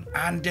one.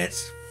 And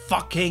it's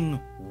fucking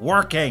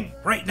working.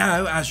 Right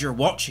now, as you're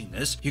watching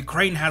this,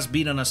 Ukraine has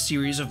been on a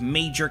series of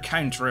major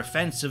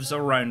counter-offensives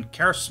around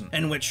Kherson,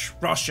 in which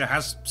Russia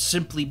has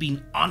simply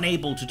been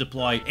unable to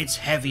deploy its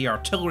heavy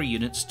artillery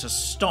units to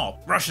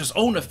stop. Russia's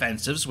own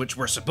offensives, which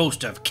were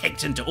supposed to have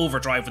kicked into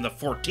overdrive on the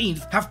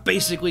 14th, have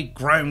basically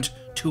ground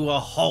to a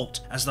halt,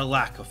 as the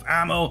lack of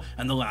ammo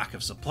and the lack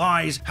of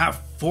supplies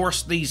have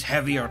forced these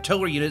heavy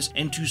artillery units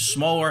into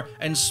smaller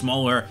and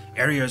smaller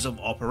areas of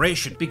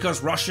operation,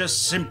 because Russia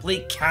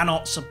simply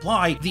cannot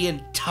supply the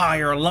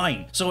entire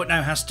line. So it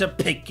now has to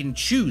pick and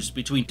choose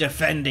between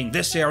defending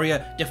this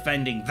area,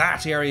 defending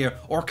that area,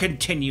 or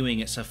continuing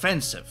its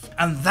offensive.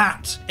 And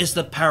that is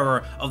the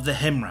power of the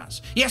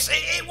HIMRAS. Yes,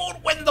 it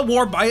won't win the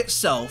war by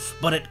itself,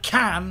 but it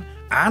can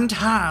and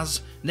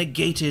has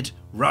negated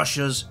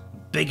Russia's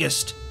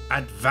biggest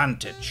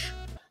advantage.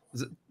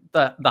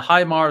 The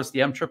HIMARS,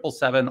 the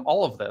M777,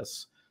 all of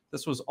this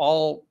was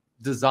all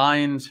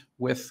designed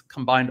with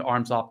combined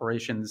arms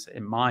operations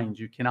in mind.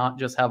 You cannot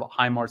just have a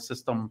HIMARS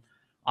system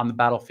on the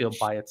battlefield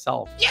by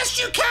itself. Yes,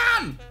 you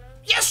can!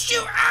 Yes,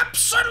 you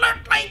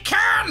absolutely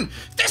can!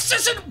 This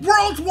isn't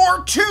World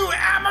War II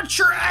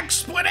amateur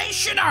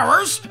explanation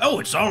hours! Oh,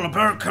 it's all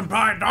about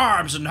combined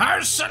arms and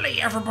how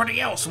silly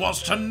everybody else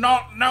was to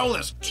not know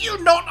this. Do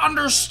you not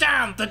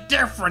understand the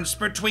difference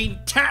between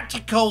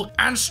tactical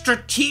and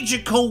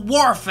strategical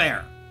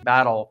warfare?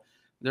 Battle,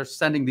 they're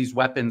sending these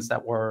weapons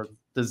that were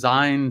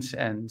designed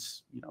and,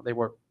 you know,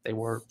 they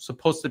were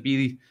supposed to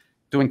be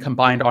doing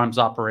combined arms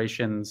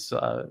operations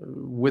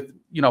with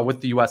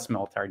the U.S.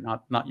 military,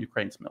 not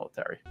Ukraine's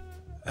military.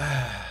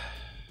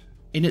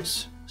 In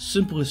its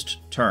simplest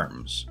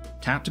terms,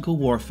 tactical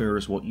warfare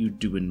is what you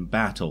do in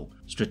battle.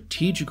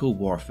 Strategical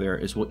warfare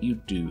is what you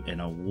do in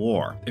a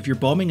war. If you're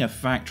bombing a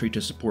factory to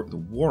support the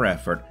war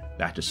effort,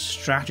 that is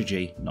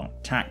strategy,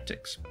 not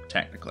tactics,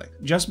 technically.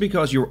 Just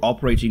because you're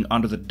operating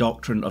under the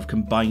doctrine of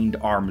combined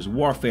arms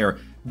warfare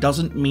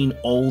doesn't mean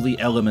all the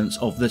elements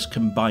of this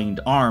combined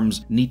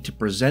arms need to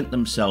present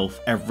themselves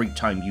every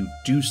time you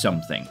do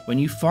something. When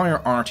you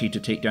fire RT to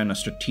take down a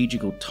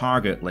strategical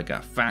target like a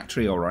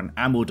factory or an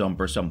ammo dump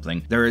or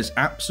something, there is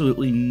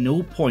absolutely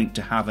no point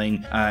to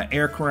having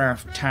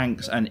aircraft,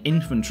 tanks and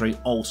infantry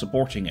all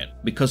supporting it,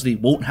 because they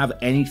won't have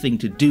anything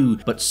to do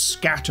but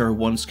scatter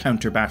once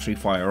counter battery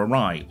fire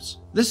arrives.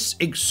 This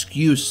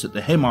excuse that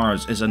the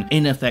HIMRAS is an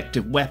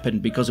ineffective weapon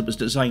because it was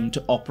designed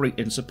to operate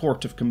in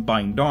support of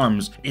combined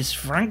arms is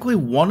frankly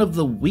one of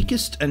the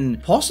weakest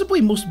and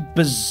possibly most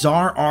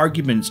bizarre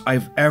arguments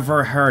I've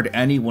ever heard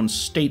anyone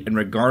state in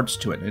regards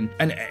to it. And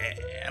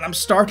I'm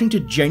starting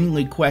to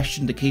genuinely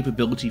question the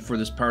capability for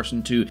this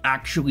person to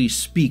actually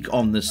speak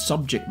on this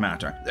subject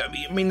matter.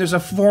 I mean, there's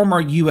a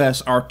former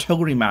US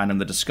artilleryman in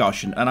the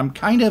discussion, and I'm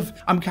kind of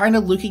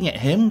looking at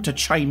him to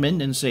chime in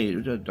and say,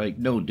 like,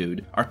 no,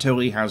 dude,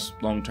 artillery has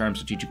long-term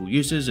strategical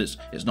uses.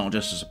 It's not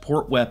just a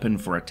support weapon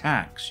for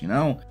attacks, you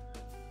know?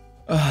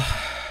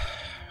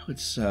 It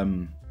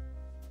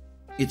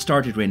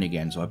started raining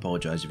again, so I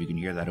apologize if you can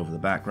hear that over the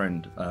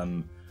background.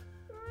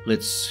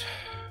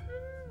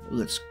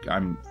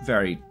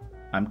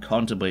 I'm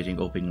contemplating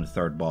opening a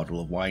third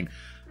bottle of wine.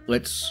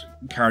 Let's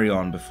carry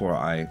on before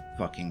I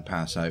fucking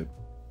pass out.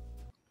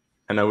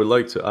 And I would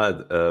like to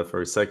add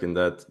for a second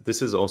that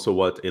this is also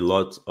what a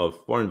lot of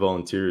foreign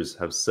volunteers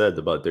have said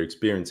about their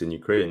experience in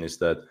Ukraine, is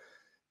that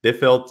they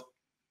felt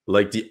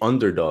like the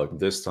underdog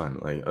this time.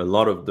 Like, a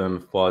lot of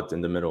them fought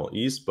in the Middle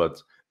East,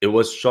 but it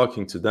was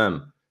shocking to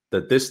them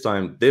that this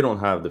time they don't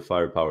have the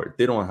firepower.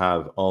 They don't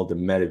have all the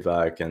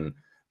medevac and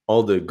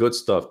all the good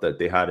stuff that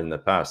they had in the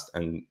past.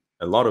 And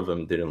a lot of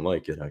them didn't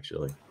like it,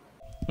 actually.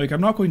 Like,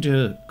 I'm not going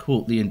to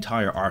quote the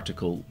entire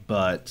article,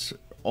 but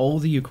all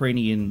the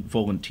Ukrainian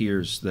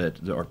volunteers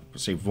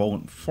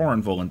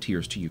foreign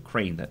volunteers to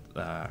Ukraine that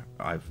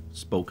I've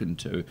spoken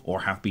to or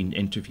have been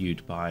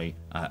interviewed by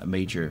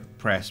major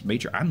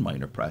and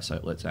minor press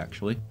outlets,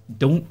 actually,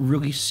 don't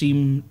really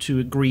seem to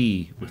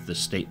agree with this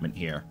statement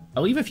here.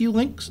 I'll leave a few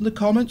links in the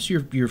comments.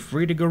 You're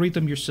free to go read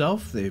them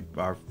yourself. They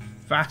are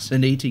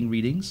fascinating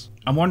readings.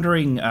 I'm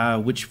wondering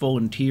which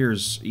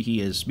volunteers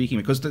he is speaking,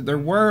 because there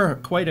were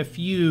quite a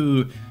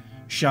few,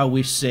 shall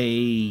we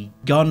say,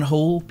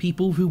 gun-ho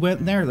people who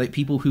went there, like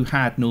people who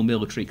had no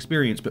military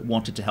experience but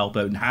wanted to help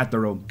out and had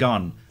their own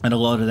gun. And a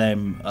lot of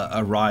them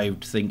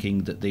arrived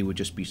thinking that they would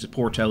just be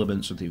support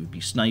elements, or they would be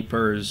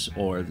snipers,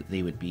 or that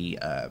they would be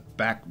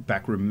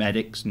backroom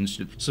medics and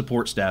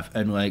support staff.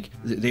 And like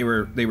they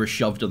were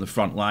shoved on the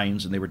front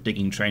lines, and they were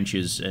digging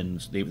trenches,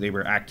 and they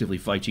were actively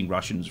fighting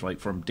Russians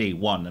right from day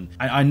one. And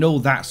I know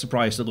that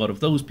surprised a lot of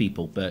those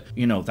people, but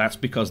you know, that's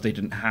because they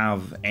didn't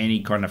have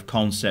any kind of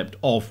concept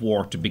of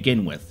war to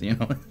begin with, you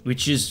know,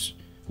 which is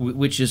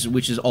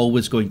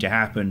always going to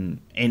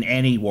happen in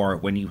any war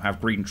when you have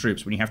green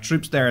troops, when you have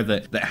troops there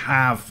that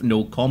have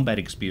no combat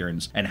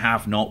experience and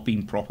have not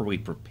been properly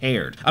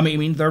prepared. I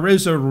mean, there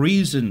is a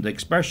reason that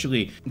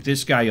especially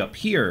this guy up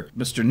here,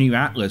 Mr. New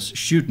Atlas,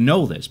 should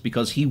know this,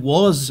 because he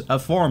was a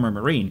former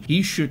Marine.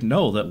 He should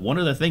know that one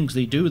of the things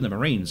they do in the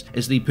Marines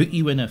is they put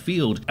you in a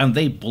field and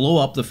they blow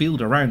up the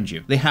field around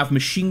you. They have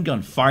machine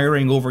gun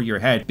firing over your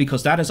head,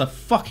 because that is a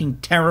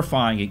fucking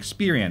terrifying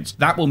experience.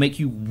 That will make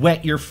you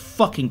wet your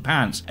fucking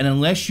pants. And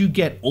unless you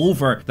get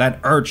over that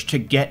urge to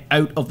get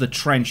out of the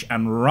trench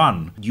and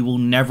run, you will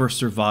never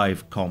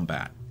survive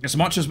combat. As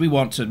much as we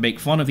want to make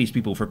fun of these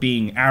people for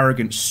being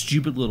arrogant,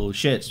 stupid little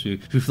shits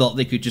who thought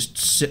they could just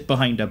sit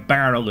behind a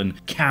barrel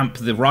and camp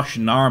the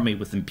Russian army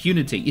with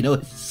impunity, you know,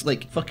 it's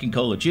like fucking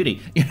Call of Duty,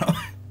 you know.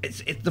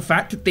 It's the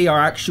fact that they are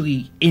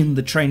actually in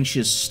the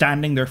trenches,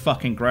 standing their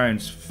fucking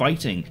grounds,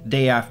 fighting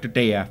day after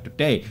day after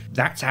day.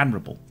 That's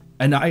admirable.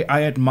 And I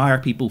admire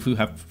people who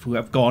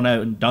have gone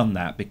out and done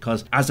that,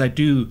 because as I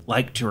do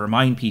like to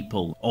remind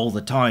people all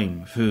the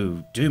time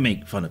who do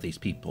make fun of these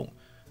people,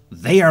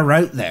 they are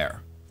out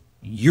there.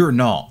 You're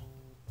not.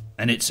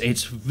 And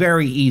it's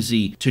very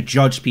easy to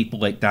judge people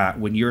like that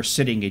when you're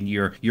sitting in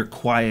your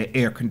quiet,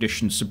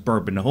 air-conditioned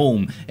suburban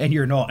home and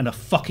you're not in a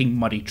fucking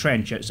muddy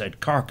trench outside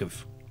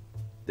Kharkiv.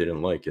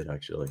 Didn't like it,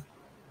 actually.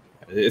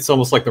 It's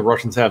almost like the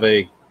Russians have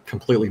a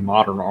completely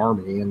modern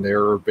army, and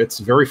it's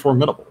very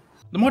formidable.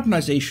 The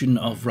modernization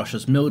of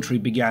Russia's military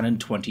began in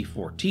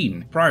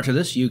 2014. Prior to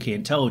this, UK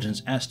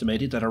intelligence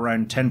estimated that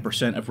around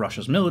 10% of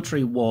Russia's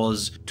military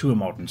was to a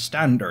modern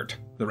standard,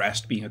 the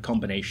rest being a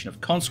combination of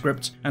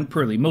conscripts and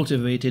poorly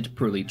motivated,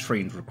 poorly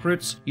trained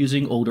recruits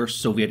using older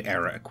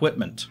Soviet-era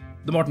equipment.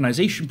 The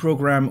modernization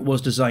program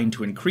was designed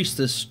to increase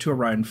this to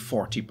around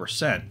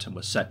 40% and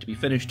was set to be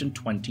finished in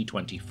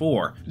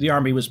 2024. The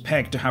army was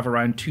pegged to have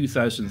around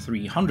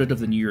 2,300 of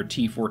the newer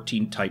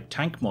T-14 type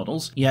tank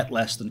models, yet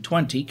less than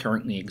 20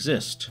 currently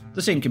exist.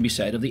 The same can be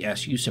said of the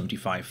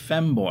Su-75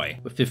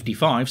 Femboy, with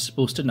 55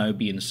 supposed to now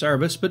be in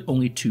service but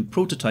only 2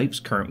 prototypes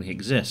currently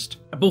exist.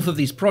 Both of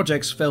these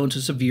projects fell into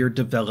severe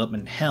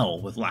development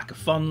hell, with lack of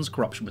funds,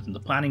 corruption within the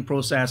planning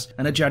process,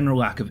 and a general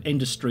lack of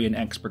industry and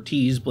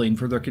expertise blamed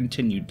for their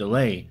continued delay.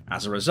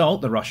 As a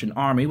result, the Russian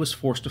army was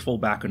forced to fall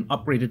back on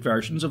upgraded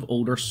versions of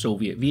older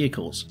Soviet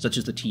vehicles, such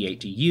as the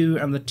T-80U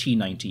and the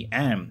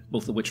T-90M,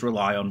 both of which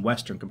rely on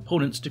Western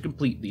components to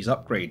complete these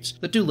upgrades,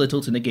 that do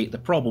little to negate the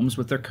problems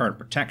with their current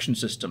protection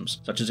systems,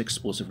 such as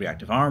explosive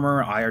reactive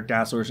armor, IR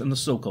dazzlers, and the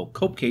so-called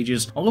cope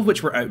cages, all of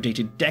which were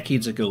outdated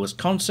decades ago as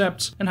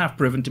concepts and have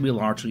proven to be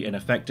largely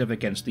ineffective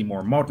against the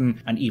more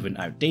modern and even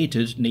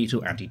outdated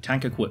NATO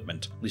anti-tank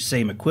equipment, the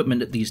same equipment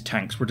that these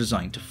tanks were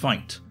designed to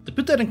fight. To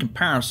put that in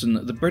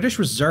comparison, the British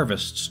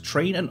reservists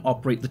train and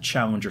operate the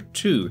Challenger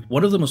 2,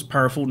 one of the most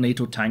powerful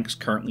NATO tanks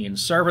currently in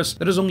service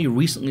that has only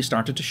recently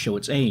started to show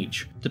its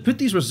age. To put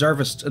these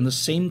reservists in the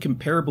same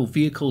comparable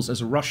vehicles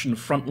as Russian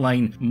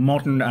frontline,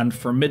 modern and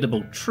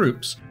formidable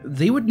troops,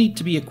 they would need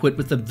to be equipped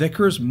with the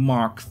Vickers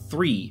Mark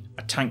III,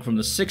 a tank from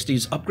the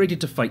 60s upgraded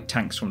to fight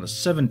tanks from the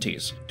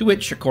 70s, to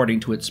which,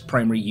 according to its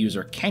primary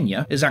user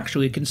Kenya, is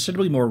actually a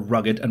considerably more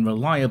rugged and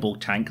reliable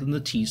tank than the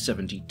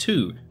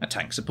T-72, a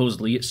tank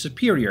supposedly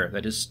superior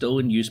that is still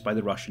in use by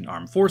the Russian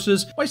armed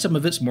forces by some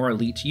of its more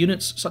elite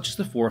units, such as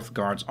the 4th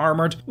Guards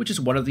Armoured, which is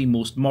one of the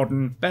most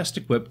modern, best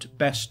equipped,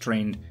 best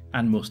trained,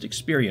 and most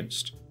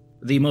experienced.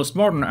 The most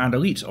modern and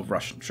elite of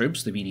Russian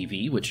troops, the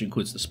VDV, which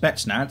includes the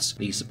Spetsnaz,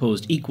 the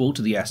supposed equal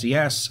to the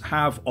SES,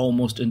 have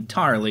almost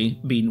entirely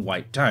been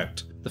wiped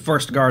out. The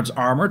 1st Guards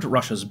Armoured,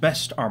 Russia's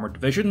best armoured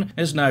division,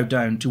 is now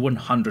down to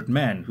 100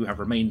 men who have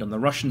remained on the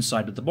Russian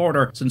side of the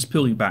border since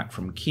pulling back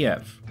from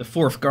Kiev. The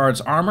 4th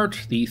Guards Armoured,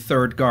 the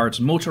 3rd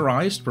Guards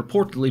Motorized,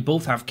 reportedly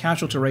both have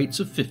casualty rates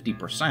of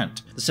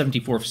 50%. The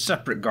 74th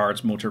Separate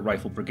Guards Motor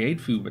Rifle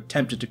Brigade, who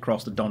attempted to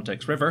cross the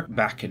Donetsk River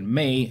back in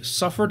May,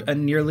 suffered a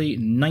nearly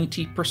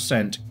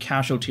 90%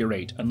 casualty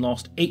rate and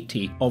lost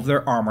 80 of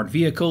their armoured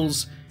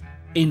vehicles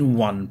in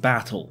one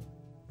battle.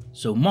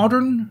 So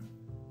modern?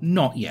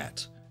 Not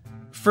yet.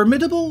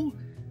 Formidable?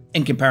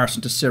 In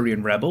comparison to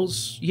Syrian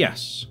rebels,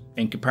 yes.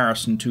 In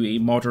comparison to a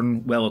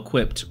modern,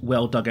 well-equipped,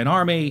 well-dug-in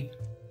army,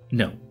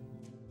 no.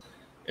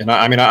 And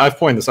I mean, I've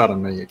pointed this out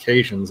on many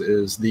occasions,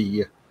 is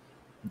the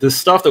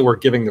stuff that we're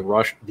giving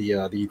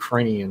the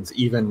Ukrainians,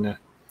 even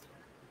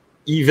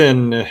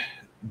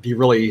the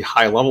really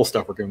high-level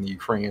stuff we're giving the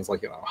Ukrainians,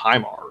 like,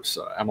 HIMRAS,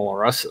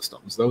 MLRS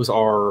systems. Those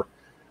are,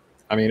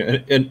 I mean,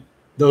 and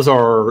those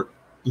are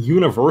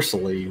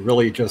universally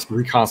really just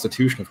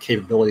reconstitution of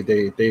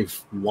capability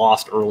they've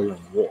lost earlier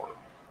in the war.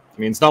 I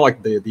mean, it's not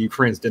like the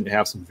Ukrainians didn't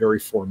have some very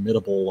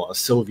formidable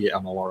Soviet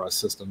MLRS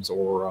systems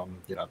or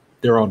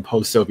their own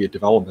post-Soviet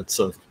developments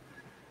of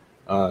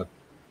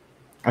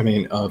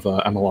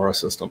MLRS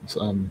systems.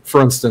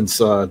 For instance,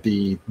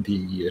 the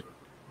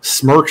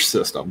Smerch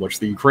system, which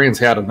the Ukrainians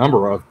had a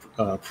number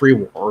of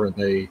pre-war,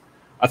 and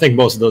I think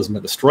most of those have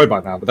been destroyed by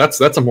now. But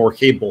that's a more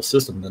capable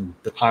system than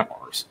the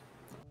HIMARS.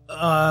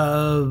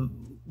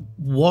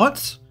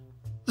 What?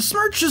 The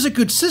Smerch is a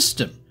good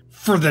system.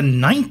 For the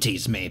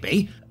 90s,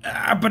 maybe.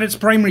 But its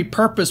primary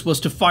purpose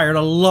was to fire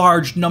a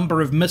large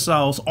number of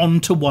missiles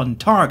onto one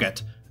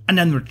target, and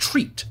then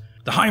retreat.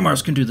 The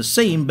HIMARS can do the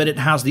same, but it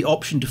has the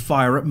option to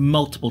fire at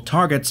multiple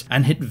targets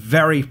and hit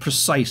very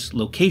precise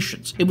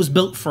locations. It was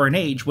built for an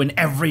age when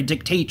every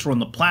dictator on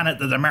the planet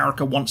that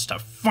America wants to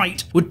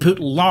fight would put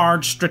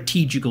large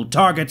strategical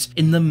targets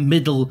in the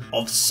middle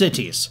of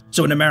cities.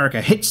 So when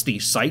America hits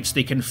these sites,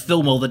 they can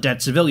film all the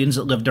dead civilians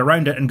that lived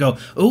around it and go,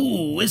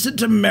 "Oh,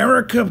 isn't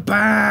America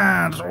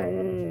bad?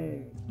 Oh."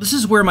 This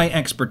is where my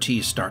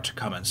expertise starts to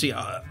come in. See,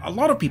 a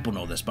lot of people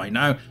know this by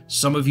now,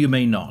 some of you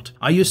may not.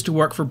 I used to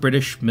work for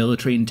British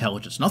military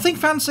intelligence. Nothing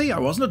fancy, I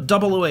wasn't a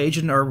 00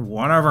 agent or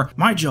whatever.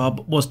 My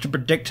job was to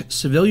predict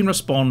civilian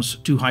response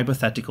to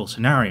hypothetical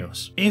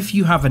scenarios. If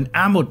you have an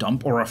ammo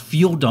dump or a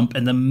fuel dump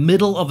in the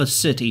middle of a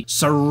city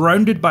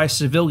surrounded by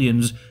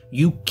civilians,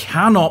 you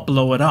cannot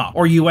blow it up,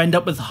 or you end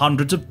up with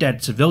hundreds of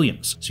dead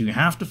civilians. So you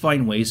have to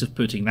find ways of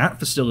putting that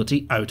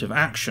facility out of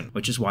action,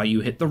 which is why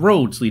you hit the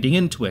roads leading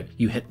into it,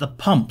 you hit the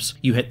pumps,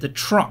 you hit the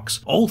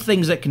trucks, all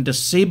things that can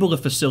disable a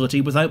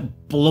facility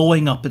without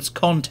blowing up its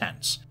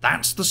contents.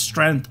 That's the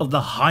strength of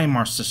the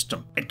HIMARS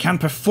system. It can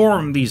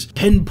perform these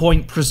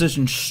pinpoint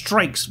precision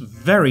strikes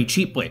very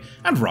cheaply,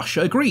 and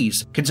Russia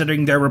agrees,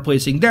 considering they're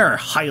replacing their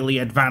highly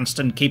advanced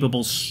and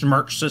capable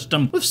Smerch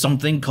system with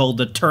something called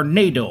the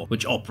Tornado,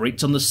 which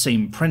operates on the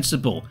same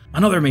principle.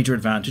 Another major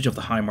advantage of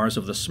the HIMRAS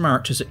of the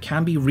Smerch is it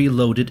can be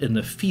reloaded in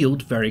the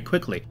field very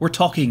quickly. We're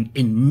talking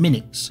in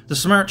minutes. The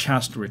Smerch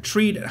has to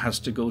retreat, it has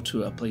to go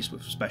to a place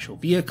with special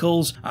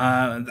vehicles.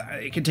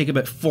 It can take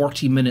about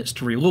 40 minutes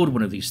to reload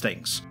one of these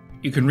things.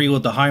 You can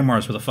reload the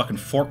HIMRAS with a fucking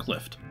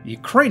forklift. The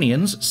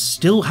Ukrainians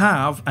still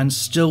have and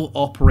still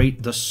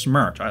operate the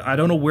Smerch. I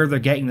don't know where they're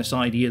getting this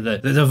idea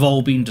that they've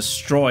all been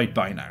destroyed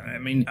by now. I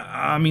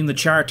mean, the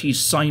charities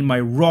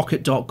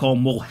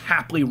signmyrocket.com will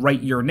happily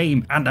write your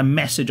name and a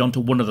message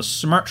onto one of the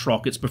Smerch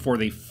rockets before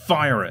they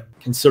fire it.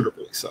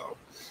 Considerably so.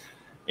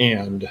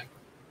 And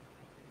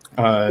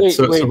wait,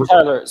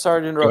 Tyler,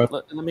 sorry to interrupt.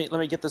 Let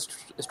me get this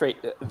straight.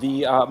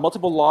 The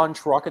multiple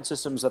launch rocket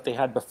systems that they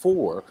had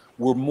before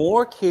were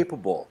more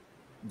capable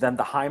than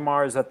the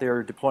HIMARS that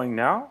they're deploying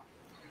now?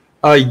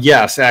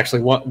 Yes,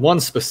 actually,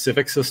 one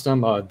specific system,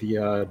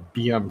 the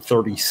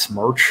BM-30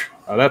 Smerch,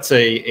 that's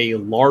a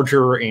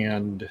larger,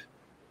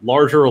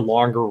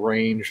 longer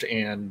ranged,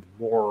 and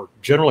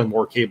generally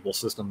more capable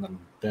system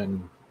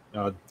than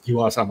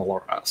US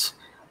MLRS.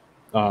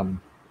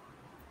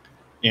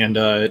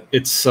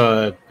 It's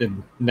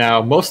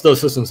now most of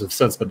those systems have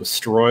since been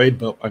destroyed,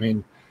 but I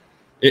mean,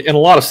 in a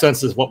lot of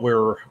senses, what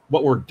we're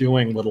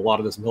doing with a lot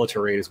of this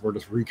military aid is we're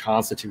just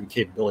reconstituting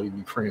capability the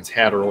Ukrainians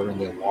had earlier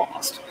and they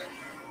lost.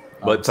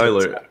 But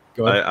Tyler,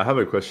 I have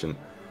a question.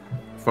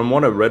 From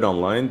what I read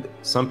online,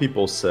 some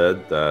people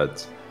said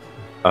that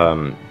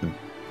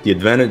the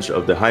advantage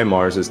of the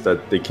HIMARS is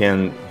that they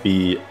can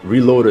be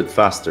reloaded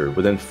faster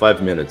within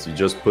 5 minutes. You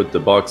just put the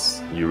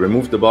box, you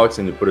remove the box,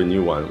 and you put a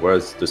new one,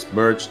 whereas the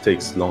Smerch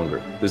takes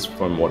longer. This is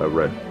from what I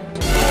read.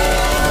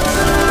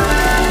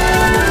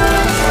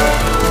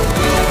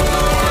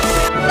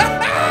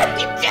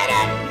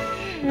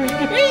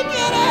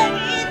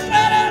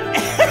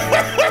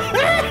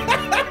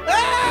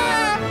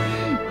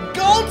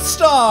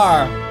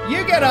 Star!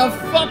 You get a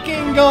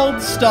fucking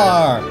gold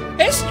star!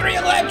 History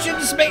and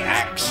Legends may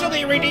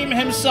actually redeem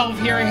himself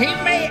here. He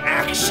may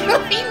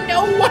actually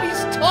know what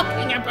he's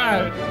talking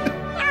about.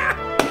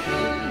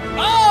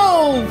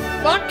 Oh,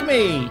 fuck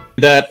me!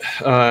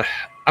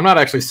 I'm not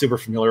actually super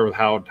familiar with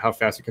how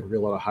fast you can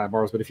reload a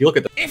HIMARS, but if you look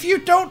at If you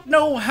don't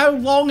know how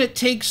long it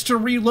takes to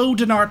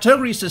reload an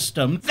artillery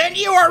system, then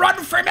you are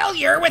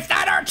unfamiliar with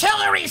that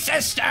artillery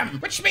system!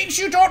 Which means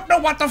you don't know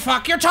what the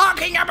fuck you're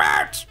talking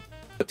about!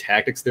 the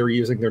tactics they're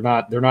using, they're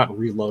not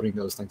reloading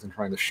those things and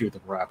trying to shoot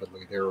them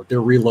rapidly.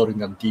 They're reloading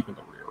them deep in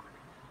the rear.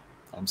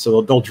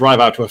 So they'll drive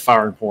out to a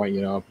firing point,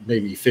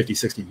 maybe 50,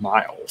 60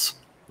 miles,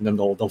 and then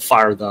they'll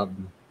fire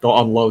them, they'll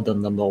unload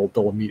them, then they'll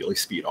immediately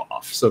speed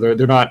off. So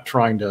they're not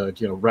trying to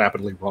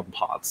rapidly run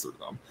pods through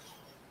them.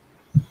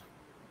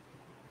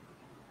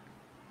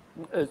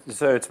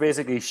 So it's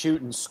basically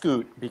shoot and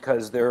scoot,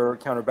 because their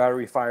counter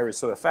battery fire is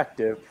so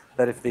effective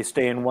that if they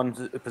stay in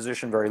one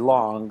position very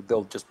long,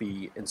 they'll just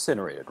be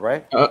incinerated,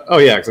 right? Oh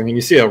yeah, because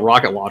you see a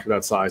rocket launcher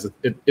that size,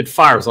 it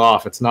fires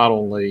off. It's not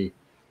only,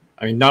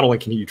 not only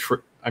can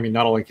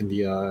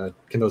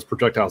can those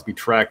projectiles be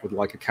tracked with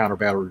like a counter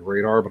battery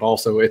radar, but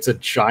also it's a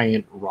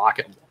giant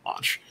rocket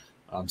launch.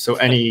 So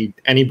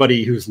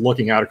anybody who's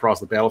looking out across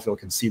the battlefield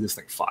can see this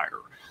thing fire.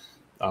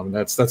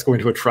 That's going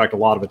to attract a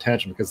lot of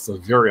attention because it's a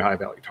very high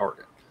value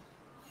target.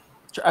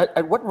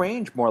 At what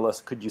range, more or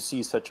less, could you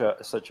see such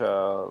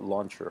a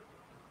launcher?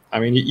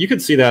 You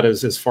could see that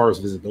as far as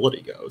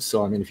visibility goes.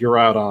 So if you're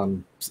out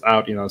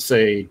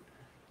say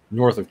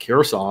north of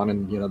Kherson,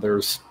 and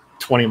there's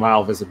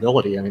 20-mile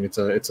visibility.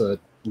 It's a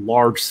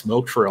large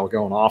smoke trail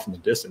going off in the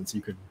distance.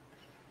 You could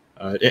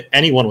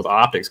anyone with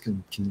optics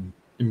can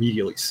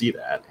immediately see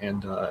that.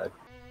 And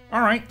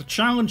all right, the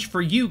challenge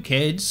for you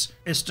kids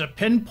is to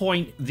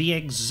pinpoint the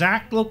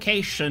exact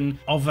location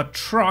of a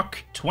truck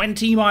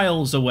 20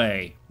 miles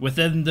away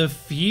within the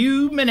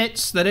few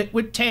minutes that it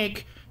would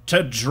take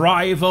to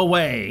drive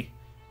away.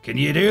 Can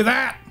you do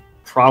that?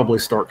 Probably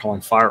start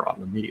calling fire on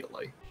them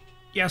immediately.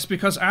 Yes,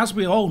 because as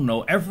we all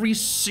know, every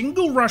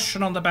single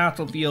Russian on the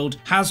battlefield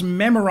has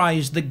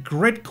memorized the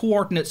grid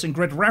coordinates and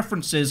grid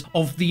references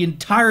of the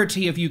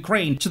entirety of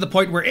Ukraine, to the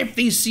point where if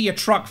they see a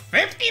truck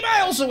 50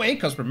 miles away,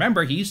 because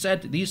remember, he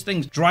said these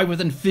things drive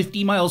within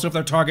 50 miles of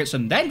their targets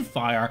and then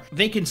fire,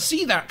 they can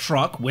see that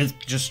truck with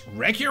just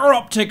regular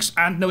optics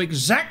and know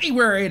exactly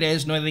where it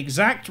is, know the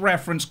exact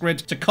reference grid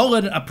to call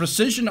in a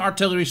precision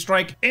artillery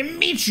strike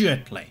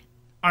immediately.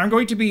 I'm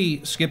going to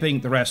be skipping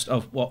the rest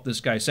of what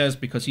this guy says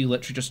because he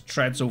literally just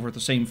treads over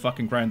the same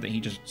fucking ground that he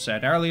just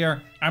said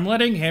earlier. I'm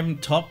letting him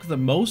talk the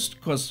most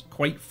because,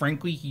 quite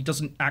frankly, he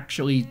doesn't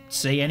actually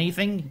say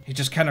anything. He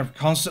just kind of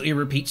constantly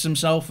repeats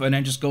himself and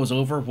then just goes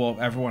over what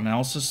everyone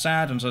else has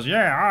said and says,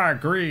 yeah, I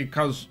agree,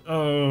 because,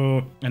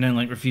 and then,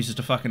 refuses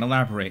to fucking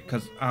elaborate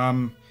because,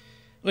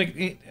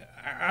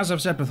 as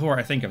I've said before,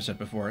 I think I've said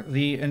before,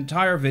 the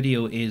entire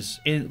video is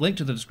linked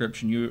to the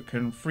description. You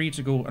can free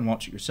to go and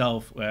watch it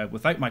yourself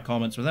without my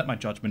comments, without my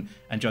judgment,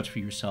 and judge for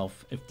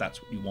yourself if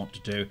that's what you want to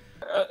do.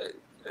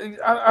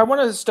 I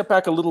want to step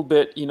back a little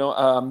bit,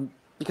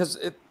 because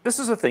this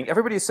is the thing.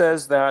 Everybody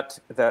says that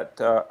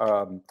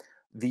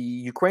the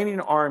Ukrainian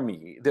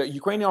army, the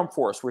Ukrainian armed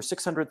force were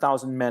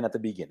 600,000 men at the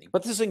beginning,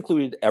 but this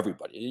included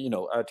everybody, you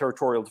know,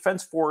 territorial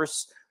defense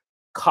force,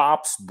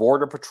 cops,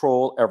 border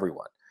patrol,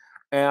 everyone.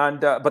 And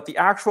but the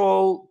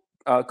actual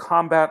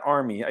combat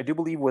army, I do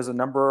believe, was a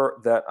number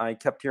that I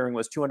kept hearing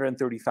was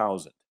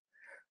 230,000.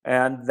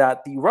 And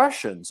that the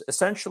Russians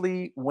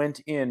essentially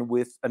went in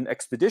with an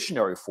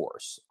expeditionary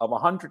force of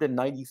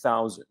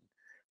 190,000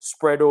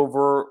 spread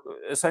over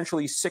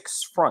essentially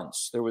 6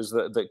 fronts. There was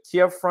the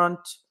Kiev front,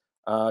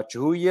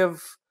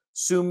 Chuhuyev,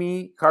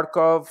 Sumy,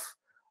 Kharkov,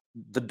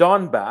 the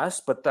Donbass,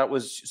 but that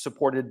was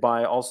supported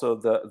by also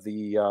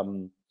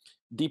the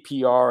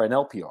DPR and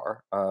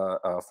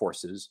LPR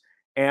forces,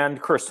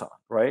 and Kherson,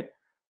 right?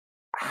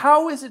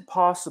 How is it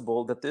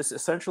possible that this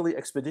essentially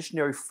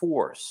expeditionary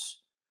force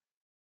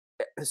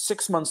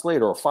 6 months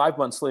later or 5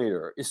 months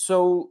later is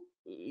so,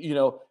 you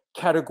know,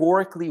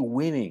 categorically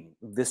winning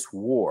this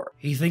war?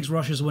 He thinks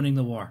Russia's winning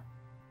the war.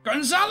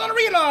 Gonzalo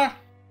Lira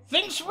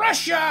thinks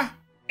Russia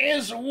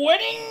is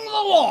winning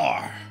the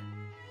war.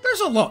 There's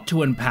a lot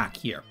to unpack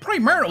here.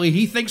 Primarily,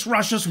 he thinks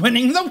Russia's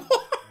winning the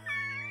war.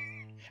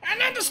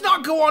 And that does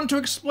not go on to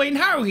explain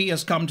how he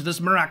has come to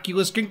this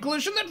miraculous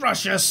conclusion that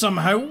Russia is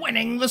somehow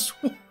winning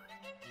this war.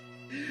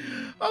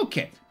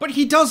 Okay, but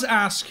he does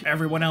ask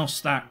everyone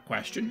else that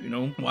question, you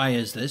know, why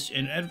is this?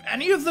 And if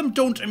any of them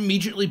don't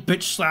immediately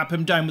bitch slap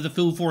him down with the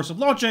full force of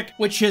logic,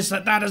 which is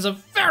that is a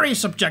very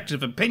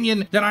subjective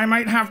opinion, then I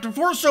might have to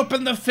force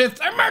open the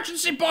 5th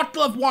emergency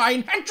bottle of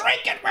wine and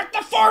drink it with the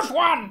 4th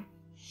one!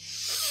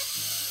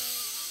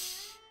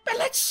 But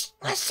let's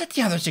let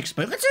the others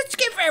explain. Let's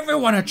give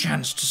everyone a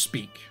chance to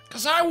speak.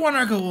 Because I want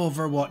to go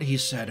over what he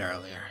said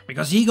earlier.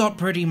 Because he got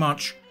pretty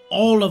much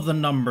all of the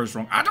numbers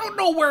wrong. I don't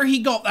know where he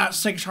got that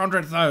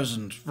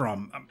 600,000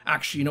 from.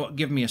 Actually, you know what?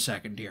 Give me a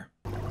second here.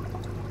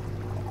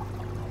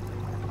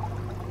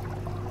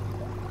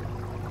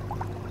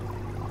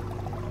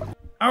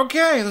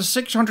 Okay, the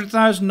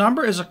 600,000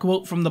 number is a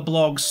quote from the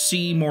blog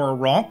Seymour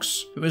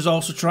Rocks, who is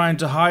also trying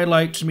to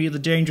highlight to me the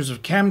dangers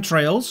of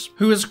chemtrails,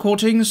 who is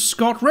quoting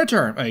Scott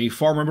Ritter, a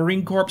former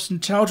Marine Corps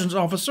intelligence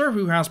officer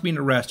who has been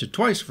arrested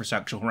twice for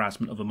sexual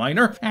harassment of a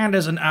minor, and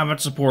is an avid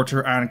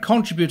supporter and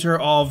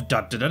contributor of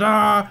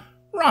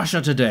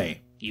Russia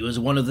Today. He was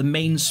one of the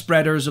main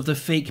spreaders of the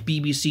fake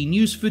BBC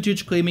news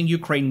footage claiming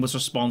Ukraine was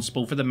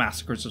responsible for the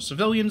massacres of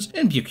civilians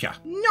in Bucha.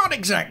 Not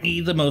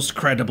exactly the most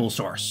credible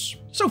source.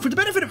 So for the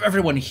benefit of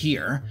everyone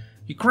here,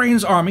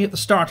 Ukraine's army at the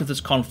start of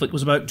this conflict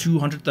was about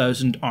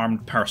 200,000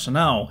 armed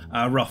personnel,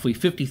 roughly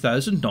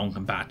 50,000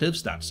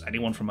 non-combatives, that's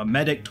anyone from a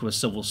medic to a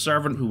civil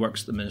servant who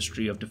works at the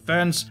Ministry of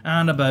Defence,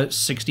 and about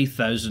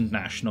 60,000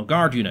 National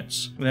Guard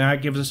units.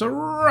 That gives us a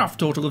rough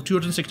total of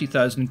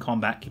 260,000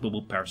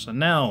 combat-capable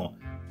personnel.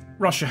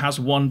 Russia has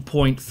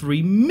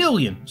 1.3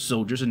 million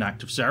soldiers in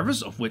active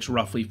service, of which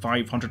roughly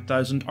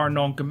 500,000 are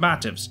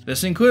non-combatives.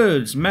 This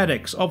includes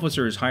medics,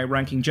 officers,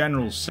 high-ranking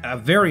generals,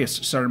 various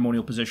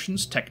ceremonial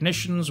positions,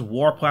 technicians,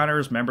 war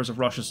planners, members of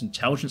Russia's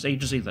intelligence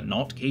agency, the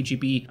not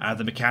KGB,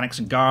 the mechanics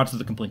and guards of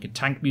the Komplinka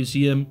Tank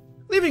Museum,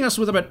 leaving us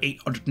with about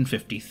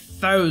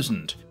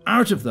 850,000.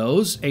 Out of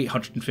those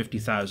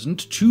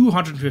 850,000,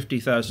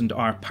 250,000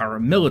 are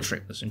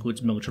paramilitary. This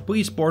includes military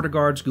police, border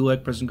guards,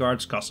 gulag prison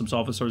guards, customs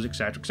officers,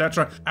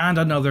 etc., and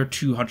another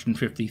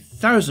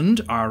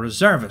 250,000 are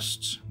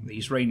reservists.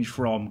 These range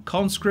from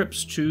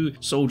conscripts to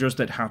soldiers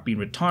that have been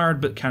retired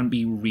but can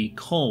be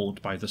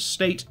recalled by the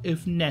state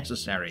if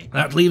necessary.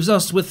 That leaves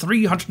us with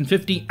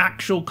 350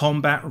 actual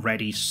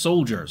combat-ready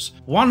soldiers.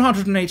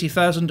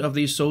 180,000 of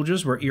these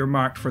soldiers were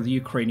earmarked for the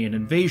Ukrainian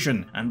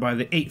invasion, and by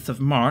the 8th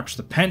of March,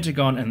 the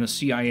Pentagon and the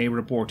CIA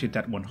reported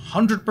that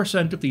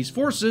 100% of these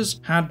forces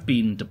had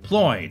been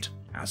deployed.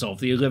 As of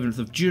the 11th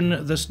of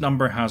June, this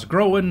number has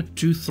grown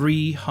to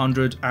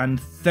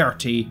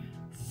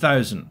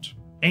 330,000.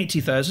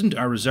 80,000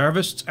 are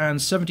reservists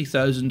and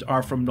 70,000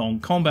 are from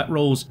non-combat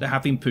roles that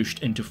have been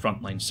pushed into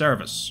frontline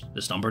service.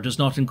 This number does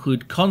not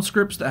include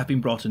conscripts that have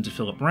been brought in to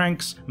fill up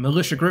ranks,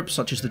 militia groups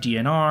such as the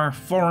DNR,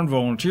 foreign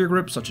volunteer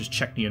groups such as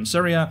Chechnya and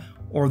Syria,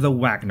 or the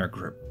Wagner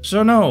Group.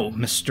 So no,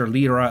 Mr.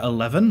 Lira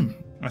 11,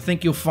 I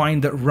think you'll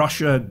find that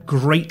Russia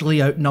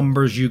greatly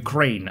outnumbers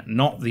Ukraine,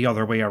 not the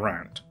other way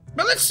around.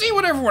 But let's see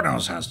what everyone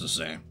else has to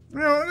say. You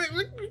know,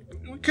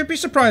 we could be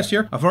surprised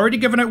here. I've already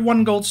given it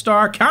 1 gold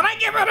star. Can I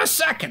give it a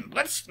second?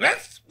 Let's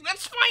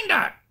find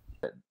out.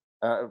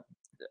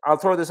 I'll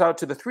throw this out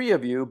to the 3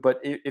 of you, but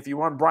if you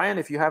want, Brian,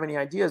 if you have any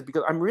ideas,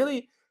 because I'm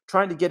really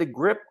trying to get a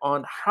grip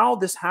on how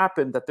this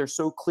happened that they're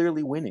so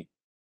clearly winning.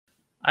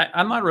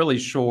 I'm not really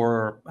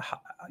sure,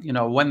 you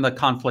know, when the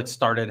conflict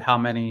started, how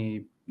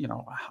many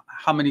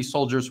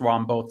soldiers were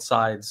on both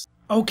sides.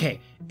 Okay,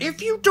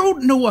 if you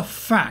don't know a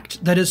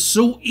fact that is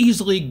so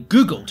easily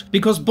Googled,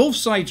 because both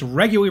sides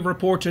regularly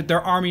reported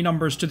their army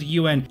numbers to the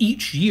UN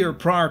each year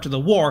prior to the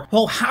war,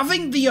 while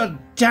having the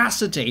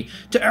audacity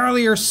to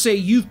earlier say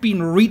you've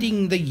been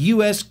reading the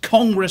US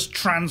Congress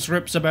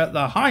transcripts about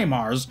the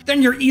HIMRAS,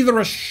 then you're either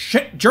a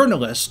shit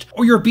journalist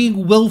or you're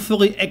being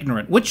willfully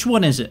ignorant. Which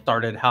one is it?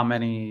 Started how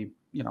many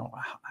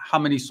how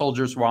many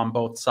soldiers were on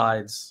both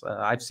sides.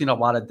 I've seen a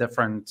lot of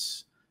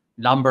different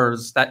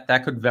numbers.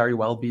 That could very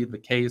well be the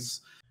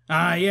case.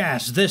 Ah,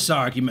 yes, this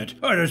argument.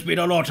 Oh, there's been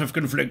a lot of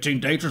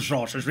conflicting data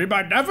sources. We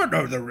might never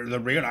know the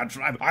real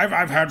answer.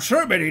 I've heard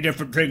so many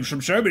different things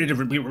from so many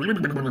different people.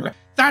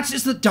 That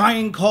is the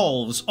dying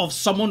calls of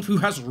someone who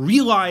has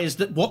realized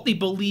that what they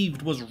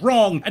believed was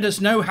wrong and is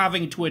now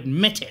having to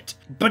admit it,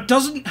 but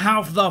doesn't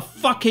have the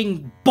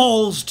fucking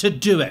balls to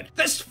do it.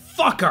 This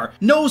fucker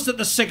knows that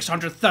the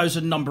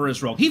 600,000 number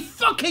is wrong. He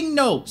fucking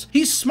knows.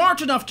 He's smart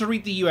enough to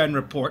read the UN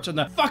reports and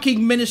the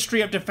fucking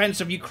Ministry of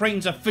Defense of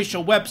Ukraine's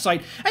official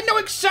website and know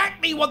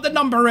exactly what the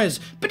number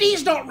is, but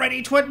he's not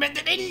ready to admit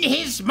that in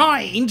his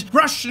mind,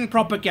 Russian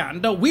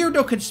propaganda,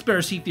 weirdo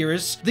conspiracy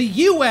theorists, the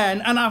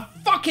UN, and a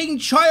fucking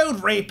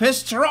child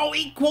rapist are all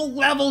equal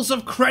levels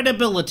of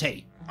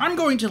credibility. I'm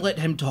going to let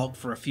him talk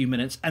for a few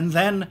minutes and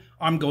then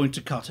I'm going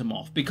to cut him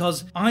off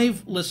because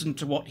I've listened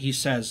to what he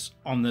says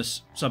on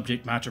this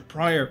subject matter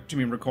prior to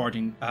me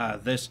recording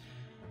this.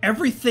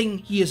 Everything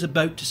he is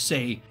about to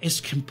say is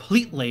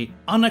completely,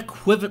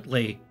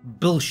 unequivocally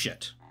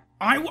bullshit.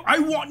 I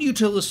want you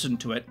to listen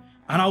to it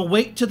and I'll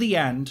wait to the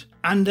end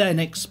and then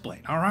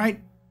explain, all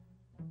right?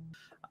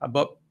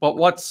 But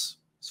what's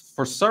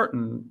for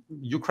certain,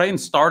 Ukraine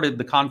started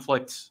the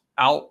conflict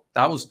out.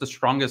 That was the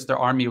strongest their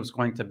army was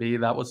going to be.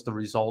 That was the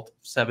result of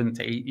 7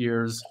 to 8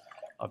 years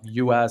of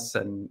US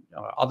and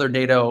other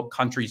NATO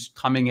countries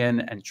coming in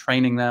and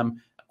training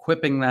them,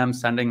 equipping them,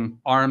 sending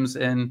arms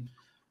in.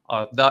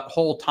 That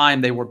whole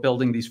time they were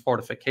building these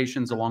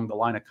fortifications along the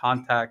line of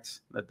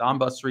contact, the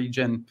Donbas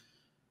region,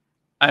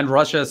 and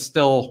Russia is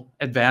still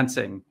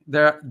advancing.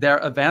 They're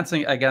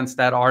advancing against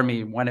that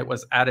army when it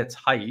was at its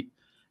height,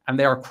 and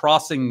they are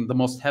crossing the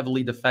most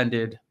heavily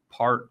defended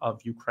part of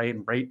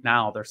Ukraine right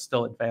now. They're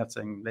still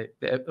advancing.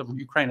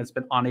 Ukraine has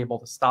been unable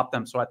to stop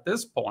them. So at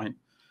this point,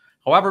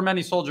 however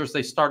many soldiers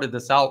they started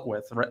this out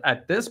with,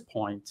 at this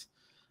point,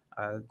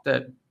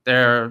 that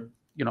they're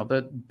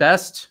the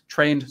best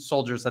trained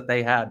soldiers that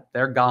they had,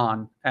 they're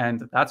gone,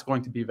 and that's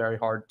going to be very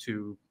hard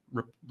to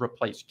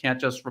replace. You can't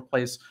just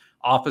replace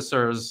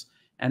officers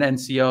and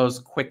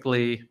NCOs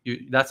quickly.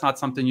 That's not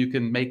something you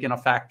can make in a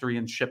factory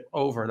and ship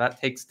over. That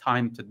takes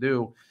time to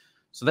do.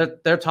 So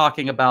they're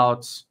talking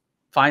about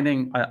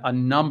finding a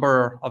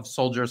number of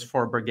soldiers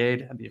for a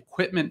brigade and the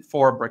equipment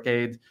for a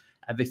brigade,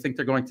 and they think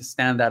they're going to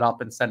stand that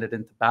up and send it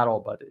into battle.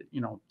 But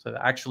to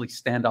actually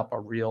stand up a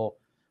real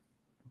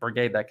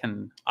brigade that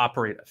can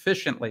operate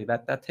efficiently,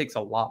 that takes a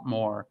lot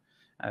more.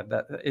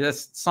 That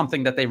is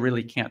something that they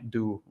really can't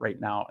do right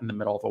now in the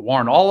middle of a war.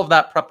 And all of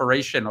that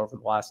preparation over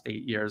the last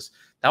 8 years,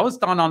 that was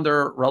done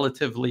under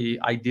relatively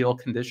ideal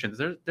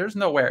conditions. There's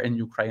nowhere in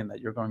Ukraine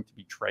that you're going to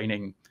be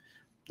training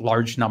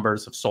large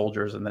numbers of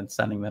soldiers and then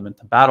sending them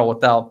into battle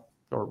without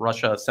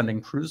Russia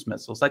sending cruise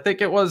missiles. I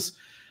think it was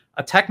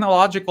a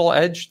technological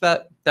edge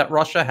that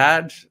Russia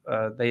had.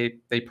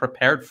 They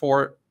prepared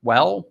for it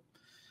well,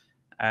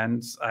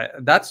 and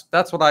that's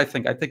what I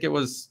think. I think it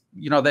was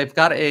they've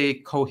got a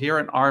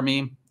coherent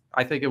army.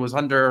 I think it was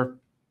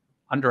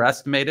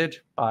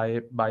underestimated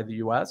by the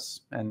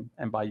U.S. and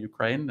by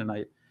Ukraine, and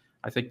I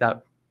think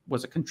that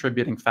was a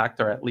contributing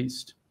factor at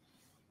least.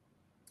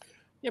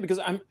 Yeah, because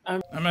I'm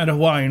out of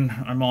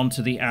wine. I'm on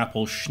to the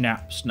apple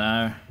schnapps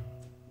now.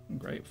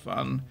 Great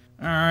fun.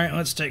 All right,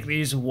 let's take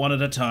these one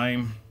at a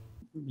time.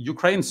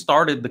 Ukraine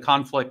started the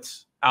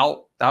conflict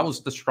out. That was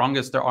the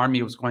strongest their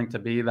army was going to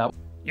be.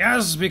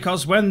 Yes,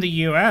 because when the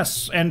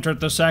US entered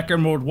the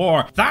Second World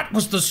War, that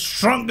was the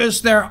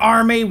strongest their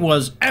army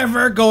was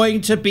ever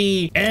going to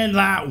be in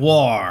that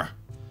war.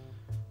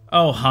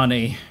 Oh,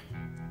 honey.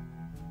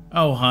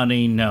 Oh,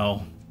 honey,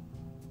 no.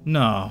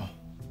 No.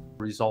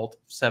 Result of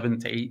 7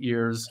 to 8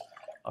 years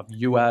of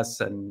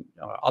US and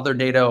other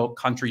NATO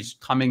countries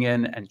coming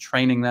in and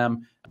training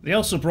them. They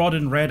also brought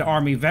in Red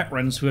Army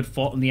veterans who had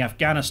fought in the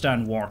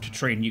Afghanistan war to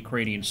train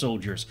Ukrainian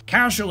soldiers.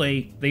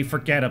 Casually, they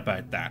forget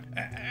about that.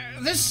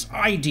 This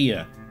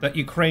idea that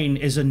Ukraine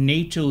is a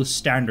NATO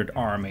standard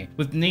army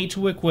with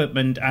NATO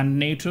equipment and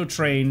NATO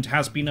trained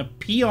has been a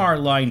PR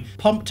line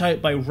pumped out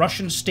by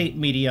Russian state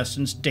media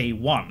since day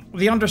one.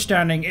 The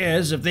understanding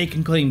is if they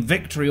can claim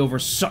victory over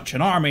such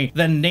an army,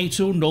 then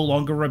NATO no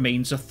longer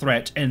remains a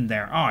threat in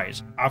their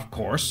eyes. Of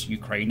course,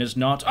 Ukraine is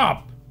not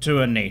up to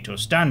a NATO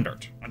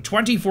standard. In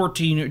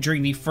 2014,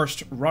 during the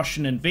first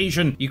Russian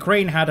invasion,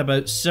 Ukraine had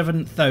about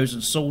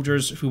 7,000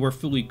 soldiers who were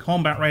fully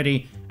combat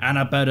ready and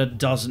about a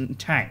dozen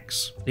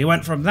tanks. They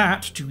went from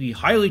that to a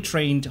highly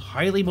trained,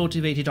 highly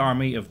motivated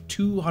army of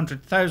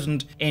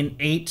 200,000 in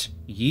 8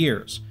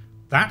 years.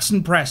 That's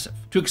impressive.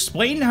 To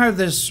explain how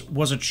this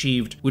was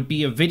achieved would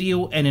be a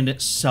video in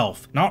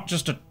itself, not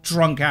just a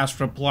drunk-ass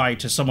reply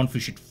to someone who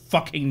should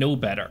fucking know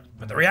better.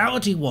 But the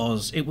reality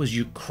was, it was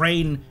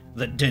Ukraine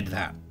that did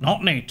that,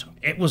 not NATO.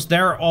 It was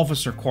their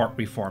officer corps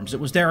reforms, it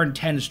was their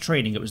intense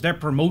training, it was their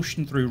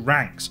promotion through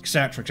ranks,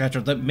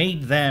 etc., that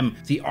made them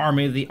the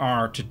army they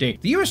are today.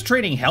 The US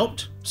training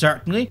helped,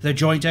 certainly. The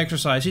joint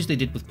exercises they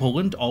did with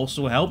Poland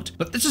also helped,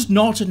 but this is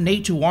not a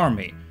NATO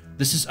army.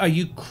 This is a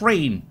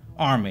Ukraine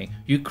army,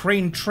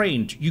 Ukraine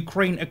trained,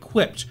 Ukraine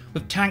equipped,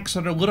 with tanks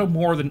that are little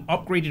more than an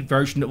upgraded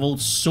version of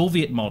old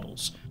Soviet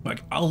models.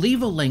 Like, I'll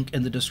leave a link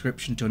in the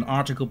description to an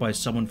article by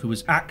someone who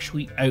is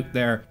actually out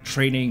there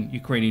training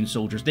Ukrainian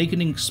soldiers. They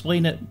can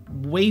explain it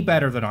way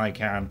better than I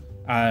can,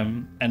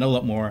 and a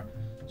lot more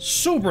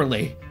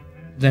soberly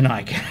than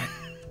I can.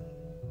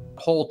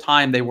 Whole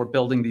time they were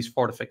building these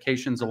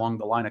fortifications along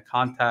the line of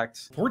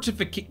contact. What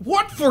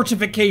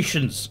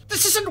fortifications?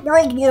 This isn't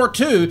World War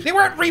II. They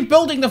weren't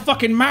rebuilding the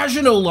fucking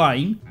Maginot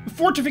Line.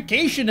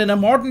 Fortification in a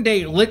modern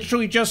day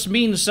literally just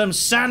means some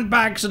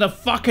sandbags in a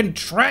fucking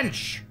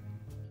trench.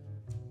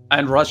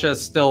 And Russia is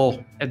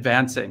still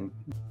advancing.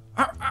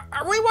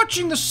 Are we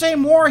watching the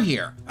same war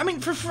here? I mean,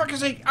 for fuck's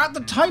sake, at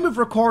the time of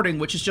recording,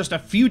 which is just a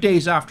few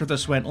days after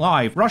this went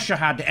live, Russia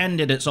had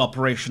ended its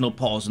operational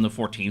pause on the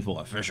 14th, well,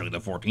 officially the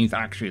 14th,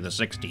 actually the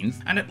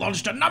 16th, and it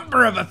launched a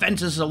number of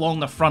offensives along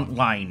the front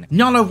line,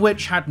 none of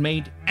which had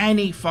made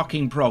any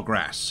fucking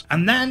progress.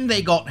 And then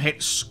they got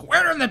hit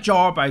square in the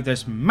jaw by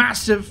this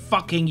massive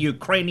fucking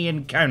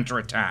Ukrainian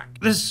counterattack.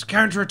 This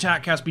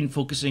counterattack has been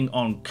focusing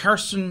on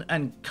Kherson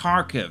and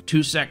Kharkiv,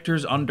 two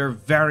sectors under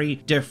very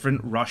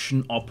different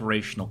Russian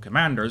operational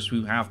commanders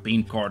who have been,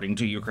 according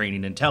to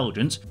Ukrainian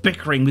intelligence,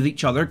 bickering with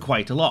each other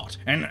quite a lot.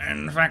 And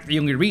in fact, the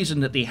only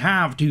reason that they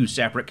have two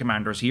separate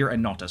commanders here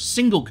and not a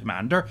single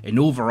commander in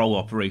overall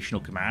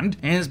operational command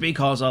is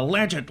because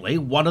allegedly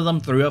one of them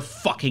threw a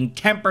fucking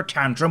temper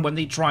tantrum when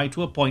they tried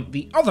to appoint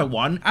the other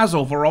one as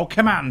overall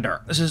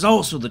commander. This is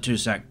also the two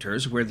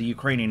sectors where the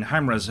Ukrainian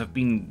HIMRAS have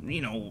been,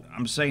 you know,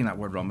 I'm saying that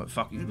word wrong, but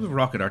fucking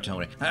rocket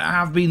artillery,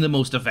 have been the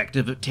most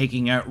effective at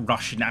taking out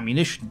Russian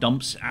ammunition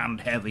dumps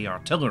and heavy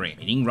artillery,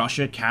 meaning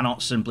Russia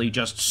cannot simply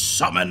just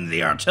summon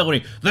the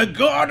artillery, the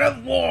god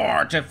of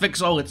war, to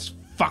fix all its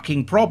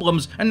fucking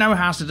problems, and now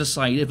has to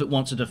decide if it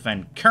wants to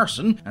defend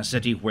Kherson, a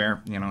city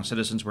where, you know,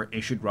 citizens were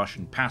issued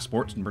Russian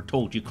passports and were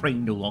told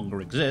Ukraine no longer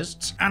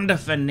exists, and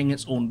defending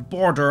its own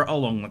border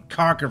along the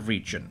Kharkiv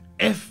region.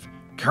 If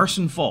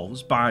Kherson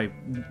falls by,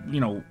 you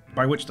know,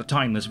 by which the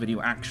time this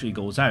video actually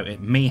goes out,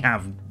 it may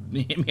have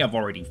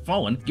already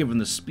fallen, given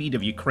the speed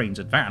of Ukraine's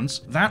advance,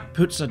 that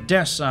puts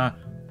Odessa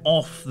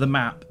off the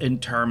map in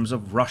terms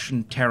of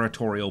Russian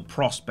territorial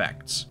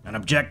prospects, an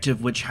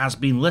objective which has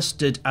been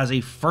listed as a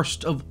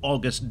 1st of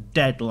August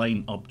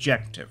deadline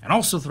objective, and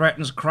also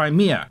threatens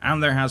Crimea,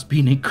 and there has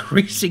been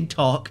increasing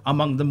talk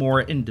among the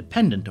more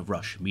independent of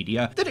Russian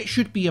media that it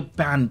should be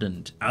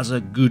abandoned as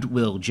a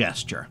goodwill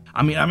gesture.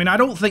 I mean, I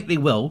don't think they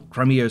will.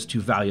 Crimea is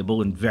too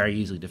valuable and very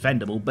easily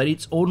defendable, but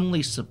its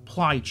only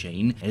supply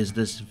chain is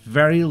this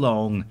very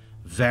long,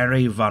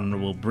 very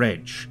vulnerable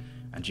bridge.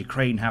 And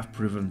Ukraine have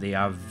proven they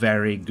are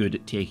very good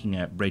at taking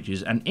out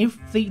bridges, and if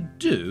they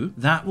do,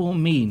 that will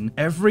mean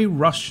every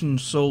Russian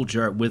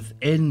soldier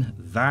within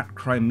that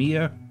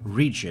Crimea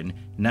region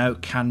now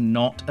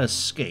cannot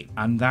escape,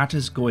 and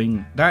that's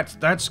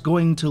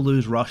going to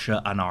lose Russia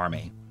an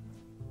army.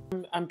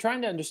 I'm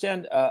trying to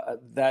understand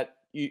that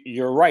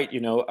you're right.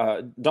 You know,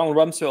 Donald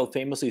Rumsfeld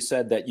famously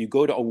said that you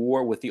go to a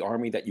war with the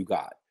army that you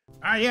got.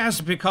 Yes,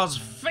 because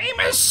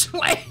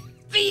famously,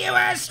 the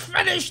US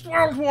finished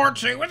World War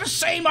II with the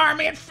same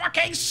army it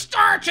fucking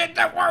started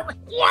the war.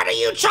 What are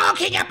you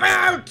talking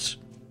about?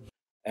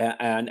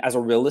 And as a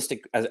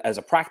realistic, as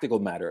a practical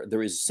matter,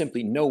 there is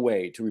simply no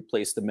way to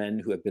replace the men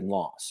who have been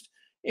lost.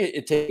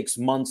 It takes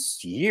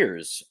months,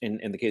 years,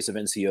 in the case of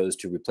NCOs,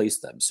 to replace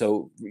them.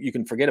 So you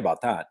can forget about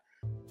that.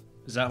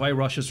 Is that why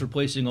Russia's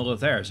replacing all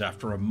of theirs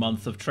after a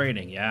month of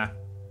training, yeah?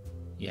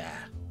 Yeah.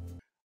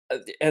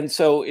 And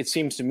so it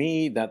seems to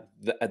me that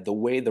the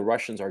way the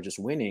Russians are just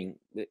winning,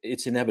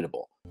 it's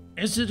inevitable.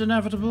 Is it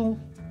inevitable?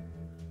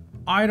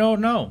 I don't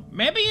know.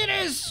 Maybe it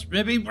is.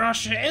 Maybe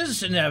Russia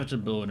is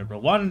inevitable and it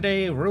will one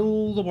day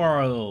rule the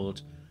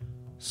world.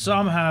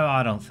 Somehow,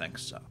 I don't think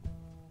so.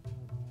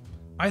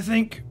 I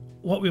think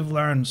what we've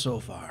learned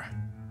so far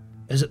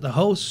is that the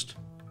host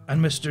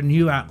and Mr.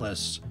 New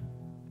Atlas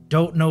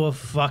don't know a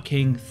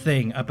fucking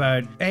thing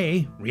about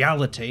A,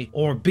 reality,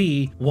 or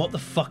B, what the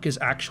fuck is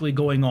actually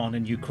going on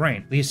in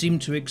Ukraine. They seem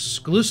to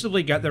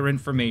exclusively get their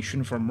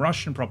information from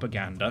Russian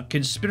propaganda,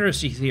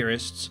 conspiracy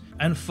theorists,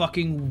 and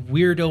fucking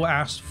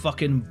weirdo-ass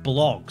fucking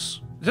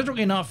blogs.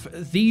 Literally enough,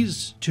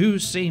 these two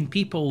same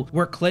people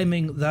were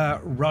claiming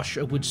that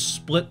Russia would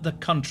split the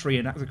country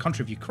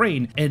of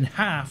Ukraine in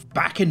half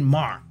back in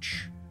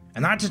March.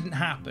 And that didn't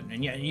happen,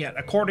 and yet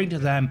according to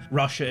them,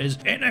 Russia is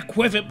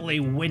unequivocally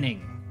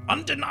winning.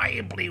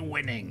 Undeniably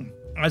winning,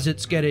 as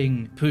it's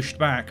getting pushed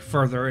back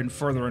further and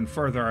further and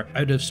further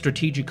out of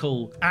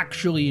strategical,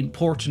 actually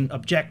important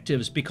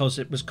objectives because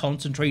it was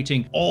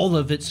concentrating all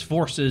of its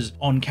forces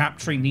on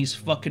capturing these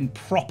fucking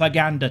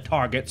propaganda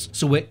targets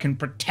so it can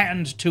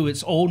pretend to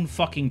its own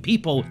fucking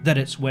people that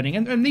it's winning,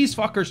 and these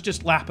fuckers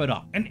just lap it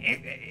up. And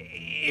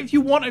if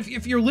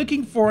you're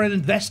looking for an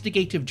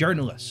investigative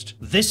journalist,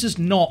 this is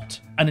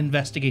not an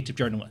investigative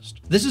journalist.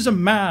 This is a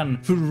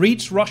man who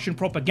reads Russian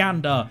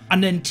propaganda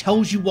and then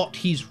tells you what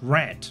he's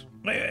read.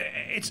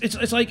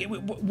 It's like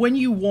when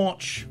you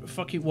watch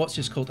fucking what's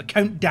his called, the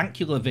Count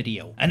Dankula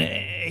video, and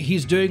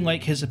he's doing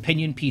like his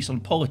opinion piece on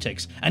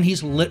politics, and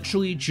he's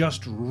literally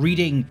just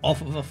reading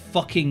off of a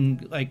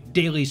fucking like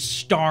Daily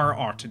Star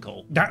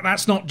article.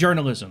 That's not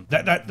journalism.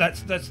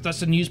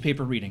 That's a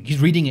newspaper reading. He's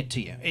reading it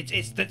to you.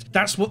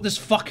 That's what this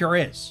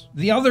fucker is.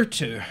 The other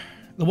two.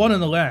 The one on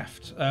the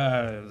left,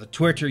 the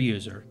Twitter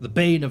user, the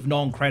bane of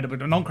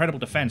non-credible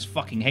defense,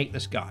 fucking hate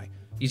this guy.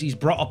 He's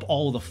brought up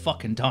all the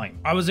fucking time.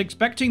 I was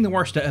expecting the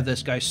worst out of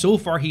this guy. So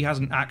far, he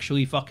hasn't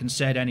actually fucking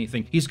said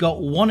anything. He's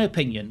got one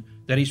opinion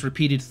that he's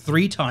repeated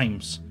 3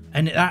 times.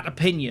 And that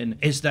opinion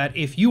is that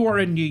if you are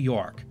in New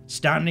York,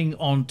 standing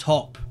on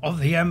top of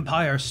the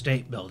Empire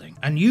State Building,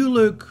 and you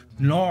look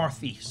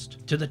northeast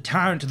to the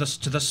town, to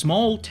the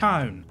small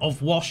town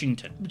of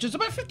Washington, which is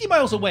about 50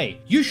 miles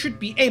away, you should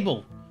be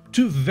able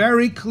to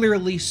very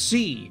clearly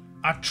see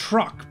a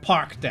truck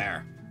parked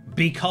there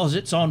because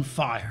it's on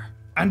fire,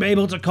 and be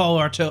able to call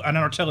an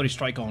artillery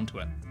strike onto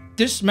it.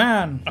 This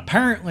man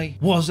apparently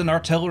was an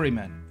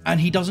artilleryman,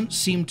 and he doesn't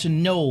seem to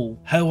know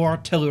how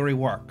artillery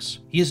works.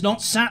 He has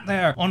not sat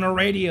there on a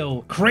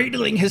radio,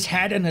 cradling his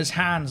head in his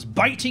hands,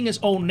 biting his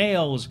own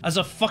nails, as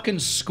a fucking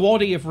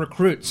squaddy of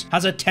recruits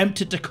has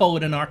attempted to call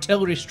in an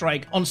artillery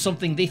strike on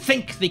something they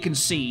think they can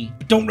see,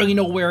 but don't really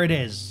know where it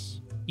is.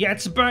 Yeah,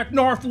 it's about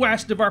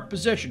northwest of our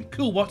position.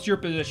 Cool, what's your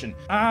position?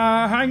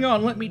 Hang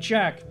on, let me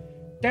check.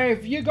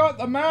 Dave, you got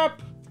the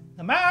map?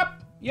 The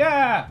map?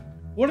 Yeah.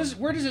 Where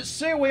does it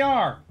say we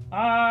are?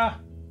 I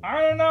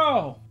don't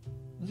know.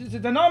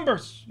 The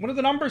numbers. What do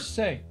the numbers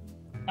say?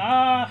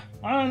 I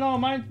don't know.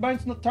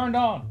 Mine's not turned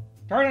on.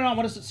 Turn it on.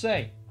 What does it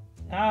say?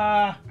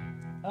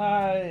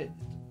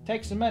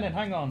 Takes a minute.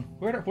 Hang on.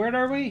 Where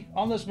are we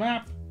on this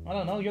map? I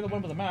don't know. You're the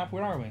one with the map.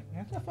 Where are we?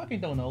 I fucking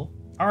don't know.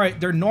 All right,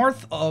 they're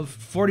north of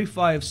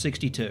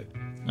 4562.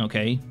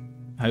 Okay,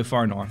 how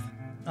far north?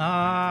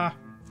 What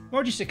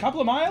would you say? Couple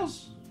of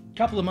miles?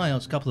 Couple of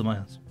miles.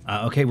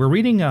 Okay, we're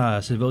reading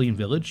a civilian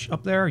village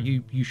up there.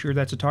 You sure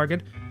that's a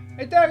target?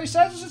 Hey, Dave, he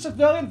says it's a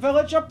civilian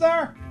village up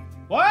there.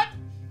 What?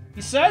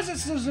 He says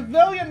it's a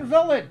civilian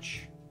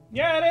village.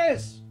 Yeah, it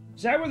is.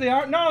 Is that where they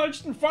are? No, they're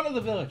just in front of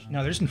the village.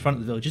 No, they're just in front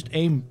of the village. Just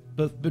aim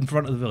in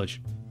front of the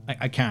village.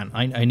 I can't.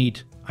 I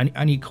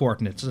need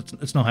coordinates.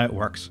 It's not how it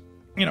works.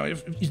 You know,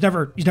 he's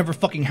never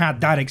fucking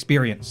had that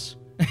experience.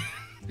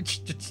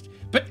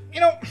 But, you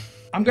know,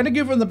 I'm going to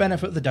give him the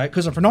benefit of the doubt,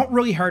 because I've not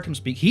really heard him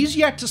speak. He's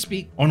yet to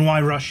speak on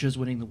why Russia's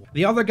winning the war.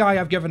 The other guy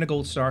I've given a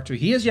gold star to,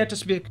 he has yet to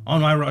speak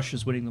on why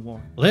Russia's winning the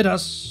war. Let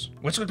us,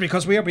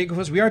 because we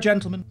are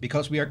gentlemen,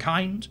 because we are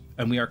kind,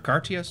 and we are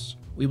courteous,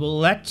 we will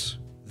let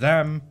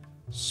them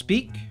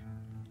speak,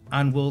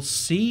 and we'll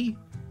see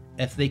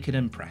if they can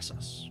impress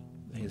us.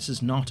 This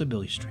is not a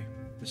Billy stream.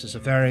 This is a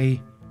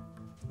very,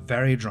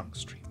 very drunk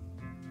stream.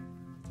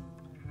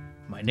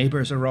 My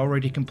neighbors are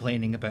already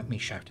complaining about me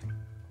shouting.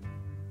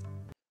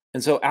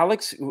 And so,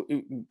 Alex,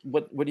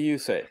 what do you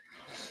say?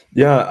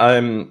 Yeah,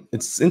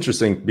 it's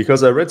interesting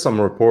because I read some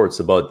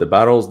reports about the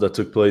battles that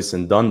took place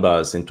in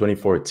Donbass in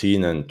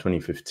 2014 and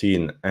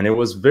 2015, and it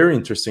was very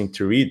interesting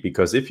to read,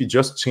 because if you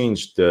just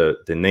change the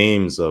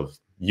names of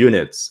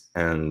units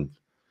and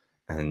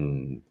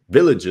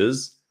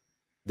villages,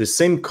 the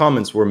same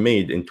comments were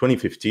made in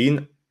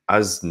 2015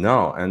 as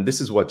now. And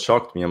this is what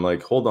shocked me. I'm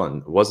like, hold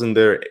on, wasn't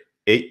there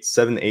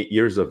 7, 8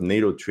 years of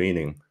NATO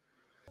training?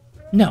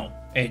 No,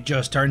 it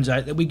just turns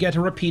out that we get a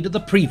repeat of the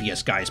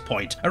previous guy's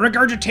point, a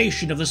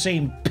regurgitation of the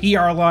same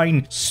PR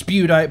line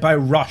spewed out by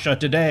Russia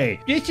today.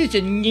 This is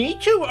a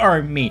NATO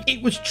army.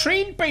 It was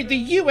trained by the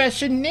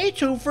US and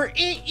NATO for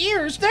 8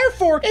 years.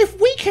 Therefore, if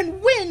we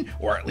can win,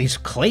 or at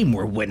least claim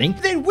we're winning,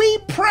 then we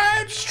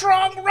proud,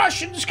 strong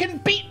Russians can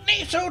beat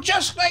NATO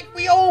just like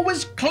we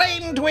always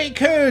claimed we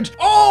could.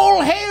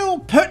 All hail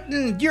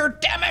Putin, your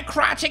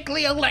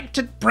democratically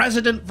elected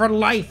president for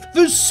life.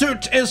 The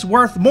suit is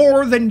worth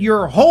more than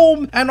your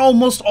home and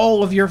almost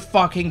all of your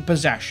fucking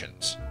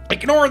possessions.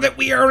 Ignore that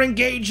we are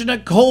engaged in a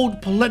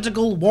cold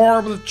political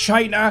war with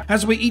China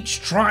as we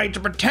each try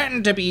to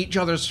pretend to be each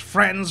other's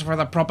friends for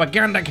the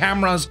propaganda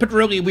cameras, but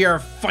really we are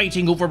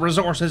fighting over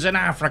resources in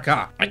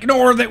Africa.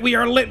 Ignore that we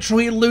are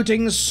literally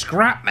looting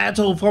scrap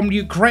metal from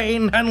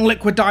Ukraine and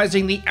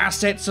liquidizing the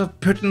assets of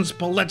Putin's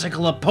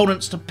political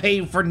opponents to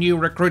pay for new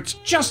recruits.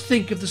 Just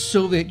think of the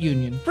Soviet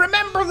Union.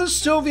 Remember the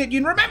Soviet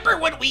Union? Remember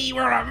when we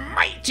were a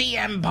mighty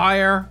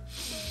empire?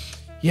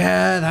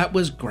 Yeah, that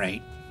was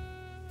great.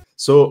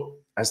 So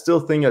I still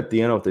think at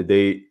the end of the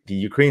day, the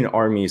Ukrainian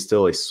army is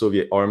still a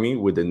Soviet army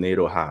with a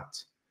NATO hat.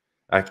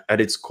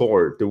 At its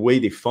core, the way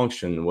they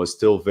function was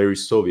still very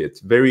Soviet,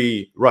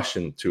 very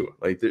Russian too.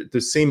 Like the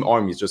same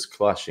armies just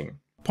clashing.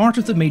 Part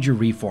of the major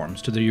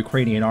reforms to the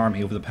Ukrainian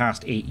army over the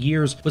past 8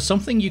 years was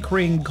something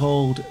Ukraine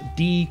called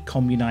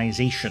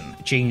decommunization.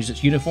 It changed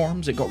its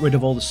uniforms, it got rid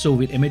of all the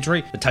Soviet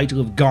imagery, the title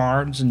of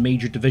guards and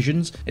major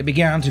divisions. It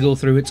began to go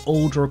through its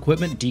older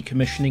equipment,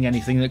 decommissioning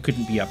anything that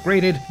couldn't be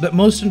upgraded, but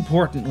most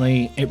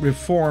importantly, it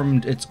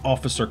reformed its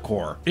officer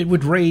corps. It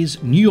would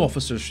raise new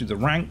officers through the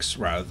ranks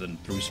rather than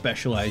through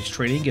specialized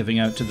training giving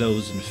out to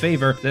those in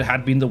favor that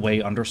had been the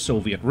way under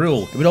Soviet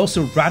rule. It would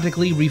also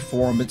radically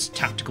reform its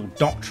tactical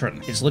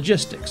doctrine, its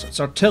logistics, its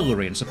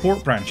artillery and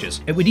support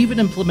branches. It would even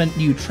implement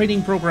new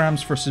training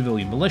programs for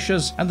civilian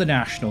militias and the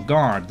National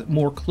Guard that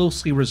more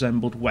closely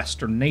resembled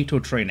Western NATO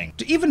training.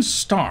 To even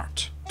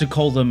start to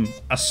call them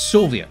a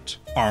Soviet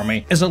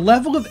army is a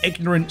level of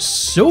ignorance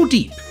so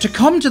deep. To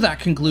come to that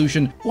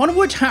conclusion, one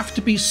would have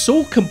to be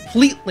so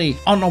completely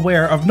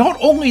unaware of not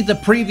only the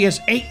previous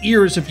 8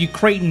 years of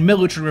Ukraine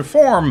military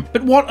reform,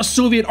 but what a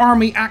Soviet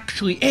army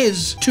actually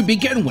is to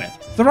begin with.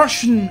 The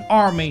Russian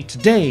army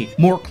today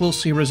more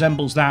closely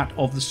resembles that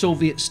of the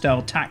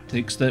Soviet-style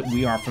tactics that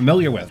we are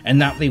familiar with, in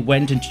that they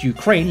went into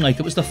Ukraine like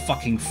it was the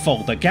fucking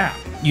Fulda Gap,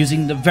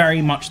 using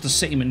very much the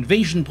same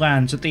invasion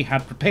plans that they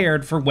had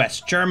prepared for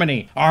West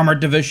Germany. Armoured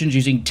divisions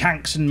using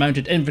tanks and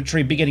mounted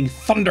infantry beginning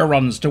thunder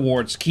runs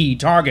towards key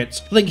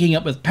targets, linking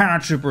up with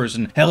paratroopers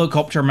and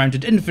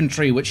helicopter-mounted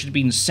infantry which had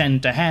been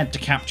sent ahead to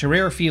capture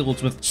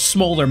airfields, with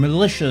smaller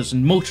militias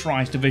and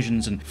motorised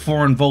divisions and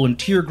foreign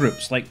volunteer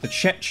groups like the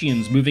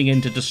Chechens moving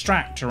in to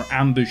distract or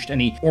ambush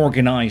any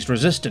organised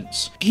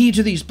resistance. Key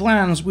to these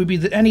plans would be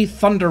that any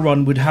thunder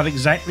run would have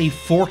exactly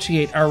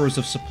 48 hours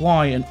of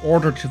supply in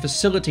order to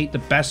facilitate the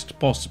best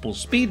possible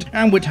speed,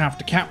 and would have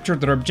to capture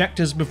their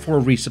objectives before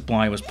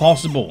resupply was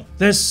possible.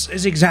 This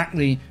is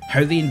exactly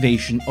how the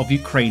invasion of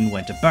Ukraine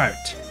went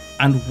about,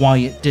 and why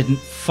it didn't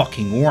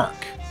fucking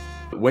work.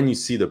 When you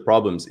see the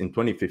problems in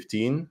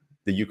 2015,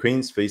 the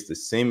Ukrainians face the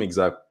same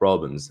exact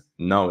problems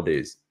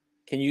nowadays.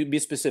 Can you be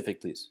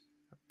specific, please?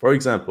 For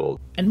example,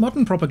 in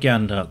modern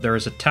propaganda, there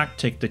is a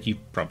tactic that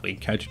you've probably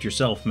encountered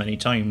yourself many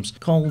times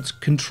called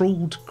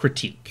controlled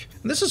critique.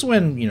 This is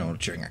when,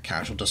 during a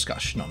casual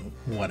discussion on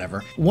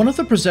whatever, one of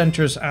the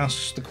presenters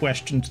asks the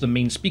question to the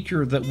main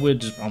speaker that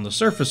would, on the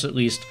surface at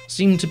least,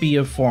 seem to be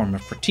a form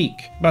of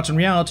critique, but in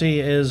reality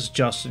is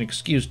just an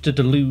excuse to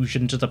deluge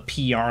into the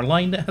PR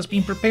line that has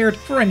been prepared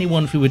for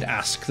anyone who would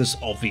ask this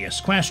obvious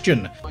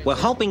question. We're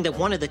hoping that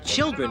one of the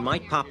children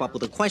might pop up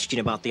with a question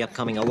about the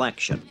upcoming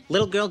election.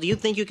 Little girl, do you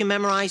think you can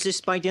memorize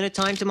this by dinner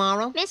time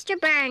tomorrow? Mr.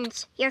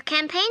 Burns, your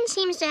campaign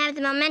seems to have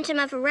the momentum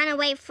of a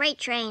runaway freight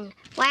train.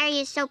 Why are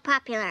you so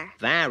popular?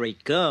 Very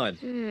good.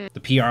 The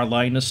PR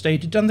line is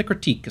stated and the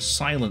critique is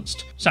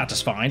silenced,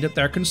 satisfied that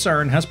their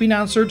concern has been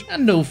answered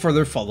and no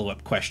further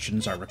follow-up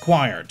questions are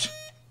required.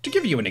 To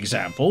give you an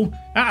example,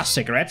 our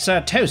cigarettes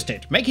are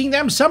toasted, making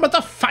them some of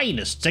the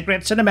finest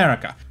cigarettes in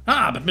America.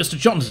 But Mr.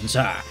 Johnson,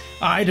 sir,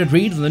 I did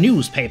read in the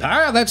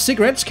newspaper that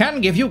cigarettes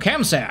can give you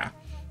cancer.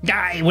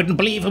 I wouldn't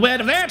believe a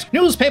word of that.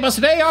 Newspapers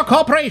today are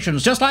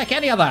corporations just like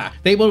any other.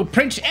 They will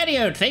print any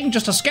old thing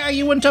just to scare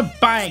you into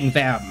buying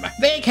them.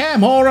 They care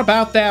more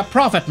about their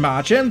profit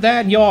margin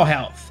than your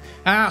health.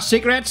 Our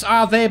cigarettes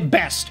are the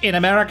best in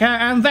America,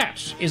 and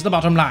that is the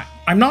bottom line.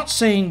 I'm not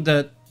saying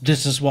that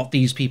this is what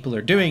these people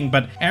are doing,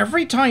 but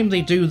every time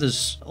they do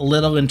this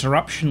little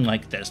interruption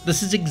like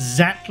this is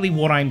exactly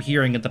what I'm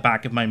hearing at the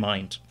back of my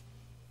mind.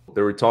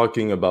 they were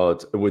talking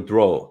about a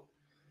withdrawal.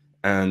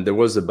 And there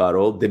was a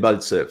battle,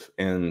 Debaltsev,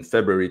 in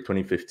February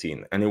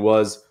 2015. And it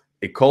was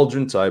a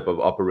cauldron type of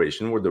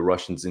operation where the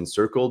Russians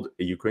encircled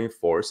a Ukrainian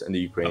force and the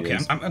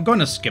Ukrainians... Okay, I'm going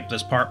to skip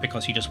this part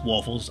because he just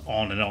waffles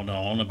on and on and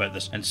on about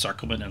this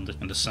encirclement and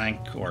the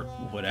sank or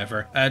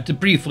whatever. To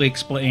briefly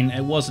explain,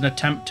 it was an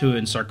attempt to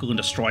encircle and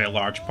destroy a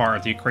large part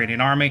of the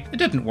Ukrainian army. It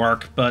didn't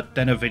work, but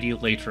then a video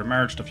later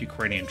emerged of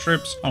Ukrainian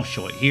troops. I'll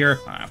show it here.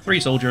 3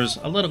 soldiers,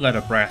 a little out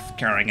of breath,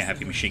 carrying a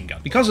heavy machine gun.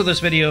 Because of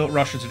this video,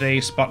 Russia Today,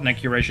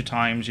 Sputnik, Eurasia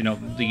Times, you know,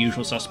 the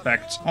usual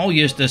suspects, all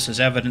used this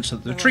as evidence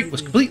that the retreat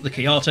was completely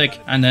chaotic,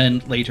 and then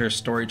later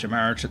storage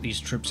emerged that these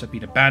troops had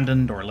been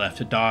abandoned or left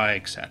to die,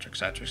 etc,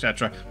 etc,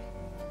 etc.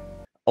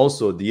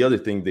 Also, the other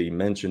thing they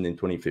mentioned in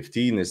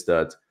 2015 is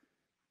that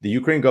the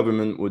Ukraine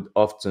government would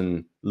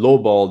often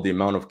lowball the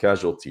amount of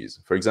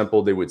casualties. For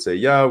example, they would say,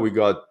 yeah, we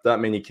got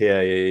that many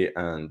KIA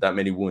and that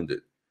many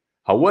wounded.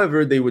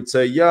 However, they would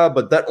say, yeah,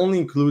 but that only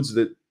includes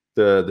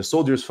the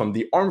soldiers from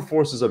the armed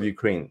forces of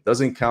Ukraine.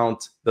 Doesn't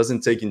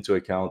take into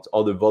account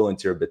all the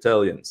volunteer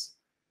battalions.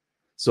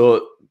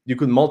 So you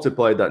could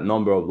multiply that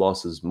number of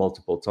losses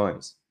multiple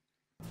times.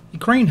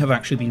 Ukraine have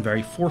actually been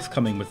very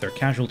forthcoming with their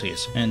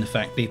casualties. In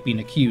fact, they've been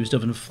accused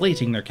of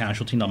inflating their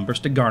casualty numbers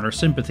to garner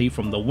sympathy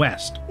from the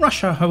West.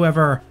 Russia,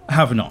 however,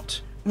 have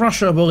not.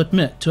 Russia will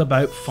admit to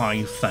about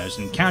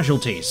 5,000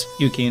 casualties.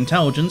 UK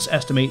intelligence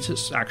estimates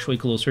it's actually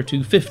closer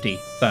to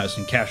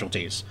 50,000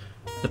 casualties.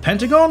 The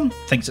Pentagon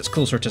thinks it's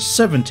closer to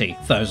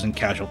 70,000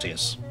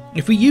 casualties.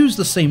 If we use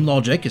the same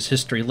logic as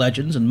history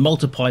legends and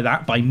multiply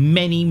that by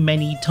many,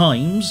 many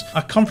times,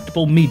 a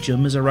comfortable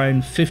medium is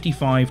around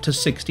 55 to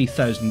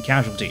 60,000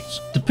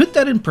 casualties. To put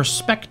that in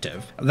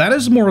perspective, that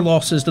is more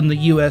losses than the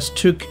US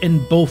took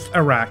in both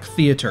Iraq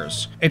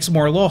theatres. It's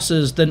more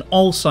losses than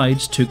all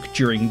sides took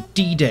during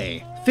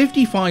D-Day.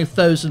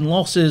 55,000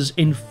 losses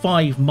in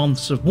 5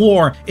 months of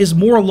war is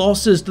more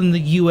losses than the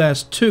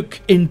US took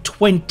in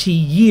 20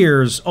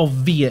 years of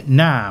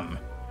Vietnam.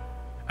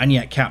 And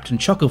yet Captain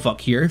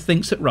Chucklefuck here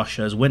thinks that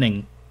Russia is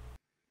winning.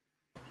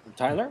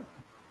 Tyler?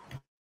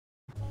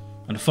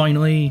 And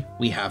finally,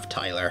 we have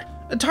Tyler.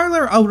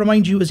 Tyler, I'll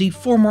remind you, is a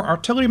former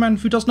artilleryman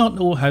who does not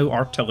know how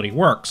artillery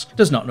works,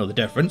 does not know the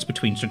difference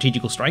between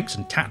strategical strikes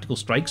and tactical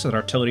strikes that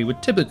artillery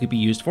would typically be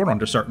used for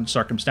under certain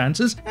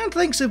circumstances, and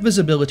thinks if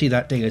visibility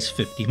that day is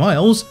 50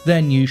 miles,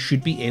 then you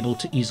should be able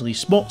to easily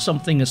spot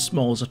something as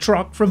small as a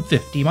truck from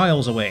 50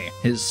 miles away.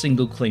 His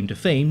single claim to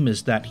fame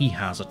is that he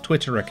has a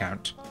Twitter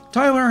account.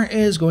 Tyler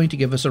is going to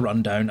give us a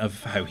rundown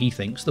of how he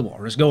thinks the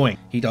war is going.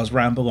 He does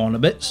ramble on a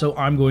bit, so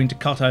I'm going to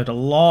cut out a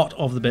lot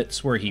of the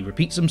bits where he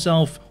repeats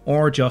himself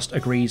or just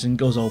agrees and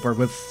goes over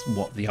with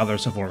what the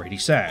others have already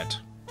said.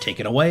 Take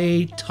it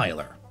away,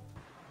 Tyler.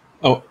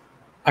 Oh,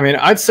 I mean,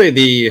 I'd say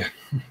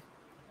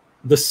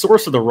the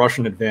source of the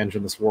Russian advantage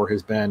in this war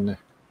has been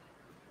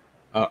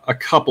a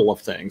couple of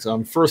things.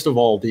 First of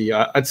all,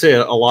 I'd say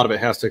a lot of it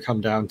has to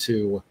come down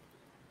to,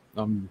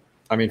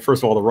 I mean,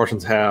 first of all, the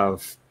Russians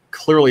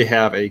clearly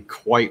have a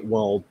quite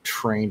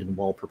well-trained and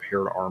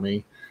well-prepared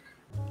army.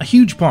 A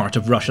huge part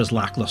of Russia's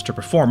lackluster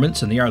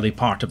performance in the early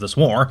part of this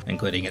war,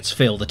 including its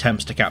failed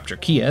attempts to capture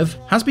Kiev,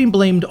 has been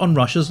blamed on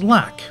Russia's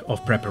lack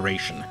of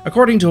preparation.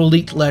 According to a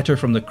leaked letter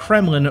from the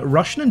Kremlin,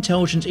 Russian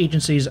intelligence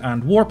agencies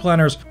and war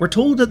planners were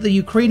told that the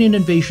Ukrainian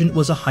invasion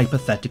was a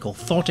hypothetical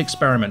thought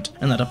experiment,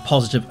 and that a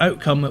positive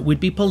outcome would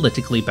be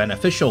politically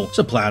beneficial.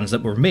 So plans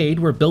that were made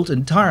were built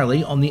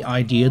entirely on the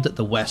idea that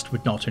the West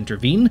would not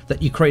intervene,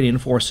 that Ukrainian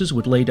forces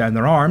would lay down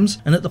their arms,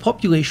 and that the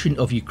population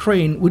of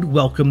Ukraine would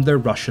welcome their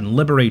Russian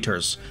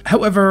liberators.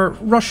 However,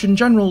 Russian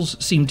generals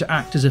seemed to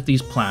act as if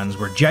these plans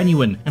were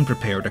genuine and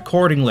prepared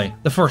accordingly.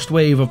 The first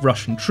wave of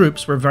Russian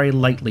troops were very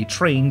lightly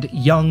trained,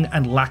 young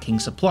and lacking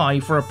supply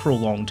for a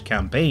prolonged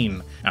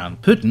campaign,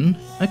 and Putin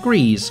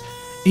agrees.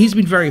 He's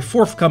been very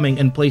forthcoming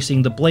in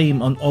placing the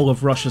blame on all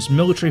of Russia's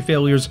military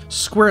failures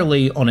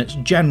squarely on its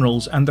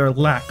generals and their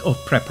lack of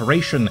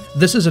preparation.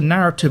 This is a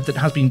narrative that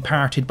has been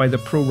parroted by the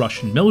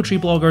pro-Russian military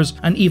bloggers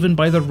and even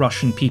by the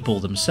Russian people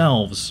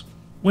themselves.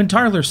 When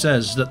Tyler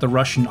says that the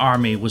Russian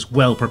army was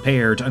well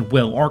prepared and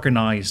well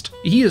organised,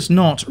 he is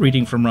not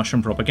reading from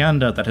Russian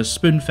propaganda that has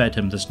spoon-fed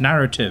him this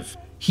narrative.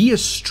 He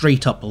is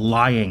straight up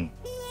lying.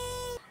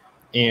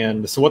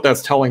 And so what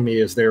that's telling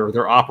me is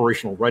their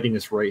operational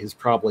readiness rate has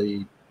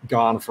probably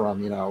gone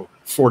from,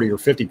 40 or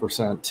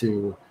 50%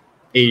 to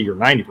 80 or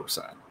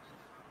 90%,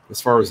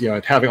 as far as,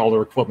 having all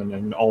their equipment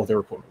and all of their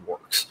equipment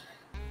works.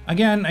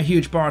 Again, a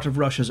huge part of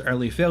Russia's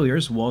early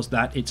failures was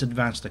that its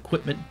advanced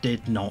equipment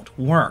did not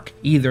work,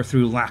 either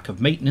through lack of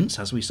maintenance,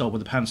 as we saw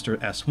with the Panzer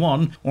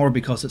S1, or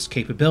because its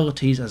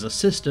capabilities as a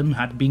system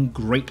had been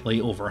greatly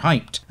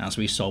overhyped, as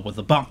we saw with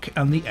the Buk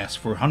and the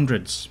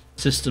S-400s.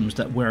 Systems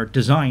that were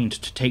designed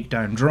to take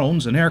down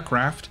drones and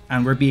aircraft,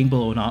 and were being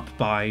blown up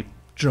by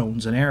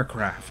drones and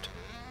aircraft.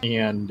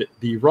 And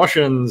the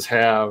Russians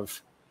have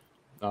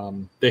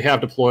they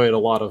have deployed a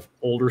lot of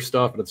older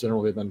stuff, but it's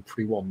generally been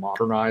pretty well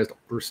modernized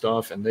older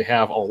stuff, and they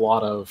have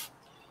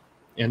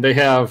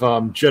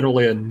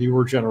generally a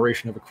newer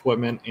generation of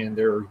equipment, and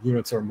their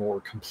units are more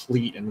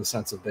complete in the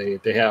sense that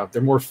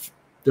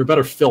they're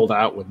better filled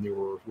out with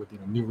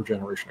newer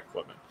generation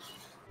equipment.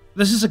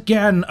 This is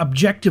again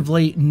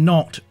objectively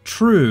not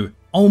true.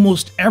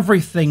 Almost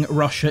everything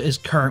Russia is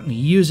currently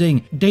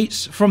using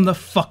dates from the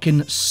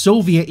fucking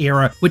Soviet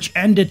era, which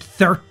ended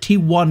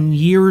 31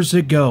 years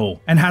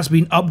ago, and has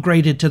been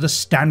upgraded to the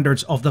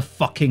standards of the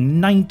fucking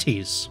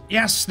 90s.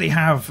 Yes, they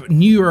have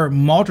newer,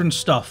 modern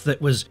stuff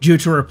that was due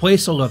to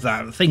replace all of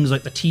that, things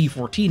like the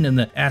T-14 and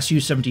the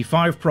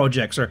Su-75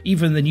 projects, or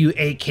even the new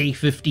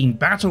AK-15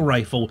 battle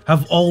rifle,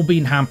 have all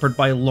been hampered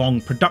by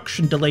long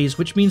production delays,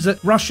 which means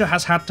that Russia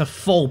has had to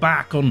fall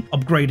back on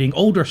upgrading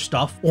older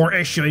stuff, or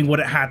issuing what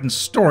it had in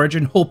storage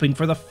and hoping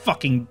for the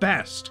fucking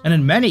best. And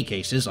in many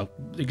cases, an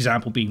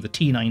example being the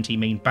T-90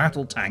 main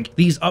battle tank,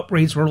 these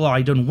upgrades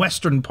relied on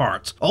Western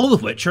parts, all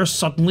of which are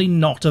suddenly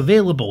not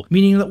available,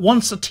 meaning that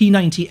once a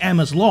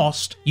T-90M is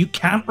lost, you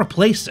can't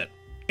replace it.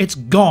 It's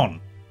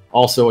gone.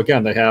 Also,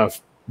 again, they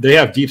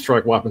have deep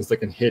strike weapons that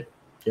can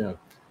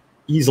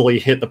easily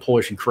hit the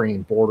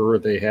Polish-Ukrainian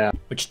border.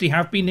 Which they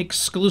have been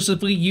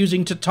exclusively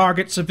using to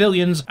target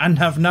civilians and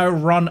have now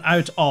run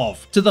out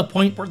of, to the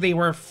point where they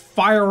were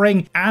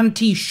firing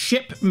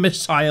anti-ship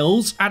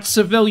missiles at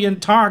civilian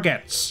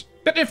targets.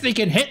 But if they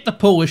can hit the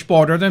Polish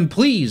border, then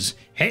please,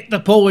 hit the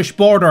Polish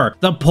border.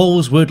 The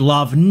Poles would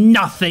love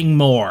nothing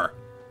more.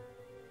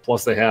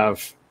 Plus they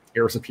have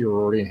air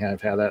superiority and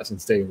have had that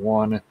since day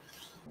one.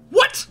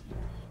 What?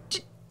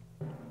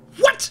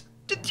 What?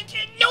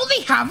 No,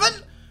 they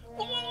haven't.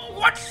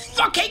 What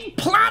fucking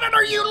planet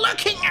are you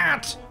looking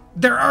at?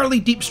 Their early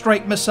deep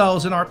strike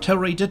missiles and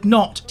artillery did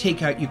not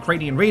take out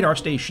Ukrainian radar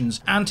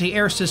stations,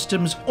 anti-air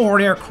systems, or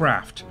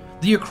aircraft.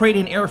 The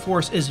Ukrainian Air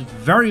Force is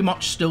very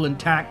much still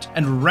intact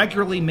and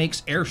regularly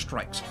makes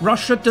airstrikes.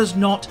 Russia does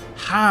not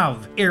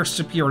have air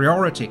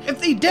superiority.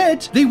 If they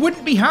did, they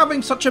wouldn't be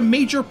having such a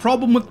major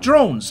problem with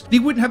drones. They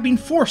wouldn't have been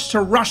forced to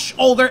rush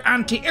all their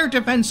anti-air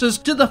defenses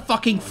to the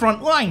fucking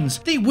front lines.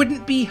 They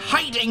wouldn't be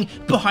hiding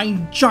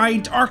behind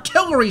giant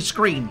artillery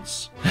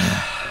screens.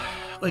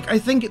 Like, I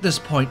think at this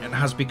point it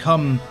has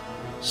become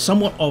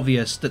somewhat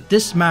obvious that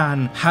this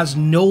man has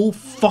no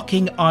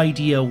fucking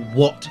idea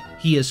what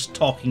he is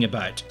talking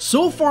about.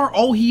 So far,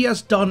 all he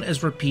has done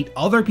is repeat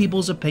other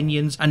people's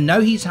opinions, and now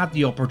he's had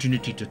the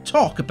opportunity to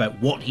talk about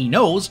what he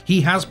knows.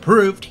 He has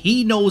proved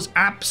he knows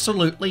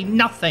absolutely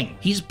nothing.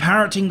 He's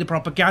parroting the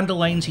propaganda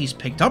lines he's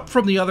picked up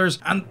from the others,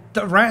 and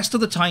the rest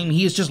of the time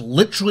he is just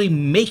literally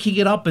making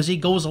it up as he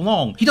goes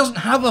along. He doesn't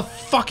have a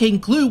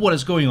fucking clue what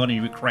is going on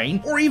in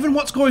Ukraine, or even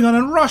what's going on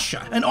in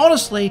Russia. And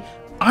honestly,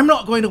 I'm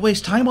not going to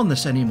waste time on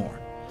this anymore.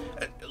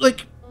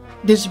 Like,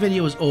 this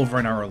video is over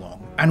an hour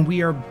long, and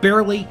we are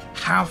barely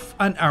half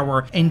an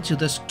hour into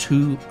this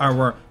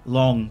 2-hour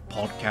long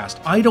podcast.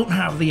 I don't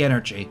have the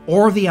energy,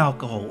 or the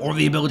alcohol, or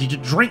the ability to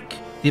drink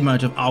the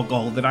amount of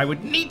alcohol that I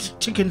would need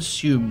to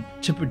consume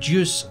to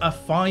produce a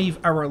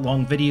 5-hour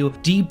long video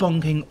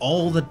debunking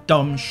all the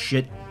dumb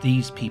shit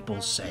these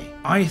people say.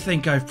 I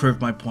think I've proved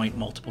my point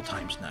multiple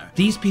times now.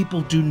 These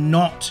people do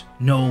not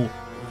know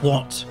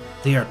what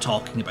they are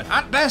talking about.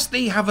 At best,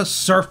 they have a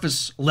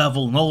surface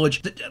level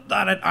knowledge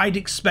that I'd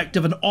expect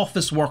of an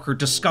office worker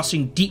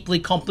discussing deeply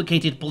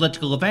complicated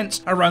political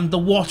events around the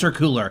water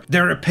cooler,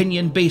 their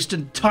opinion based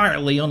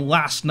entirely on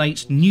last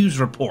night's news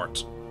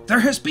report. There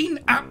has been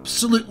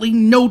absolutely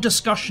no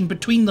discussion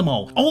between them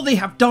all. All they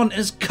have done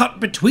is cut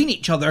between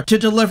each other to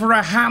deliver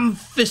a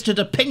ham-fisted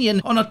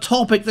opinion on a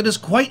topic that is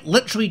quite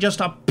literally just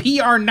a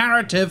PR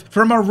narrative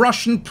from a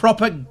Russian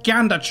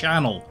propaganda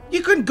channel.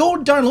 You can go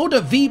download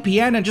a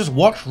VPN and just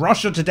watch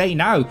Russia Today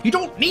now. You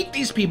don't need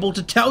these people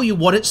to tell you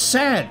what it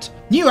said.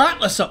 New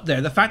Atlas up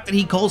there, the fact that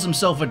he calls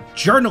himself a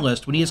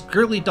journalist when he has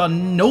clearly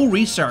done no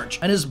research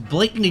and is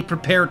blatantly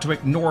prepared to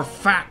ignore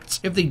facts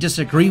if they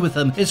disagree with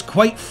him, is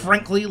quite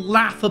frankly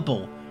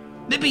laughable.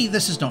 Maybe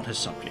this is not his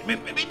subject.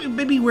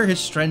 Maybe where his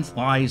strength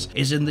lies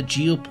is in the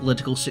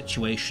geopolitical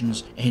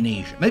situations in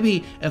Asia.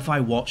 Maybe if I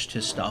watched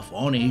his stuff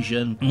on Asia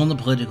and on the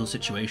political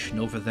situation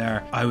over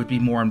there, I would be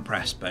more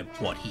impressed by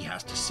what he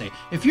has to say.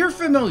 If you're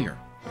familiar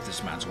with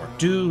this man's work,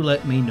 do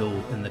let me know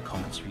in the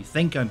comments if you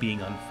think I'm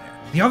being unfair.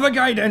 The other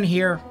guy down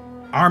here,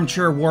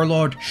 Armchair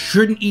Warlord,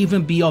 shouldn't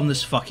even be on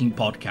this fucking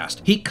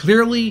podcast. He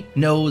clearly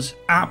knows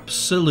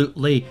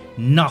absolutely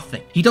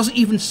nothing. He doesn't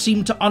even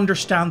seem to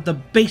understand the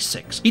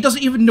basics. He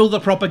doesn't even know the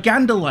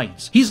propaganda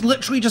lines. He's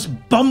literally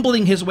just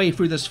bumbling his way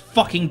through this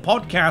fucking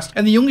podcast,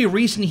 and the only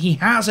reason he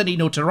has any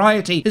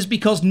notoriety is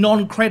because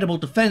non-credible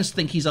defense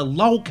think he's a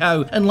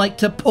lolcow and like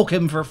to poke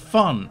him for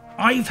fun.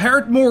 I've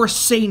heard more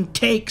sane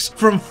takes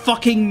from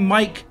fucking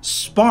Mike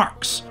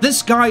Sparks.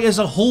 This guy is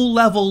a whole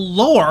level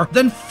lower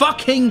than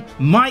fucking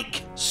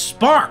Mike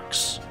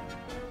Sparks.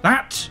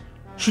 That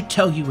should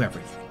tell you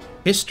everything.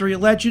 History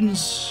of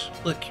Legends,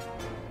 look,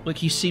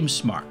 he seems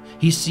smart.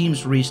 He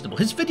seems reasonable.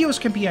 His videos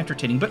can be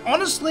entertaining, but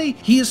honestly,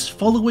 he is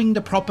following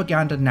the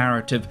propaganda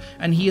narrative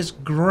and he is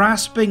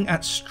grasping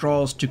at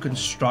straws to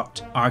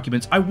construct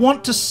arguments. I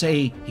want to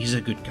say he's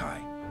a good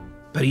guy,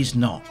 but he's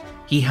not.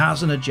 He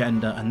has an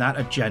agenda, and that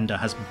agenda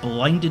has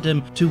blinded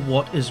him to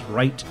what is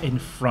right in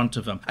front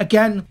of him.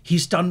 Again,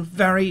 he's done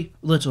very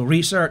little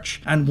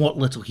research, and what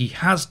little he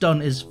has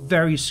done is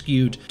very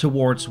skewed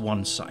towards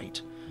one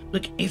side.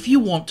 Look, if you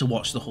want to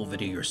watch the whole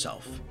video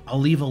yourself, I'll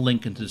leave a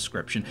link in the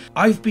description.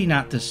 I've been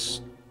at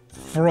this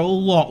for a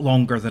lot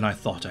longer than I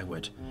thought I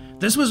would.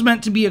 This was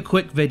meant to be a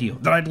quick video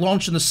that I'd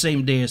launch on the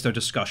same day as their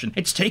discussion.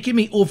 It's taken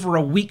me over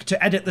a week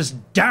to edit this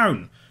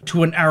down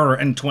to an hour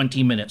and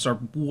 20 minutes, or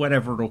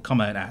whatever it'll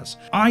come out as.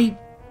 I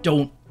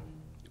don't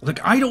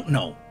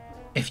know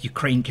if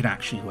Ukraine can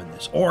actually win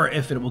this, or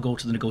if it will go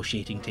to the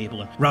negotiating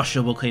table and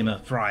Russia will claim a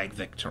flag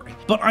victory.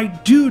 But I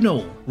do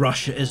know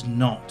Russia is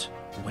not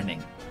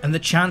winning, and the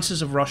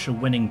chances of Russia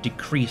winning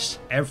decrease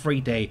every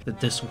day that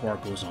this war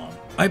goes on.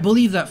 I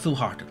believe that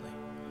full-heartedly.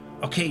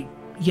 Okay,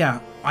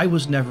 yeah, I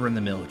was never in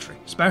the military,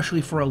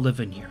 especially for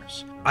 11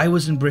 years. I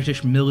was in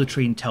British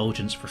military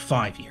intelligence for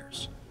 5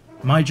 years.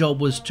 My job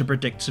was to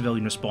predict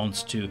civilian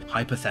response to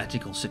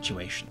hypothetical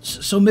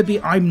situations, so maybe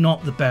I'm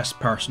not the best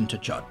person to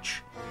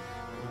judge.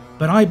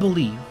 But I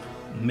believe,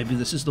 maybe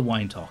this is the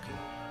wine talking,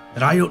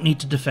 that I don't need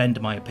to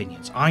defend my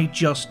opinions. I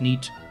just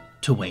need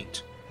to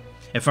wait.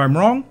 If I'm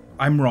wrong,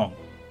 I'm wrong.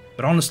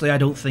 But honestly, I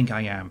don't think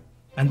I am.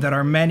 And there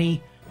are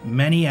many,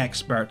 many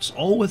experts,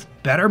 all with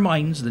better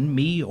minds than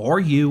me or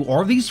you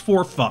or these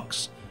four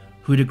fucks,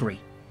 who'd agree.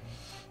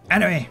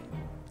 Anyway,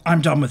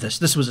 I'm done with this.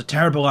 This was a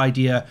terrible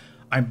idea.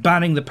 I'm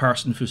banning the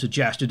person who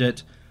suggested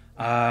it.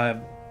 Good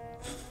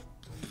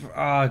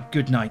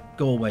night.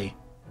 Go away.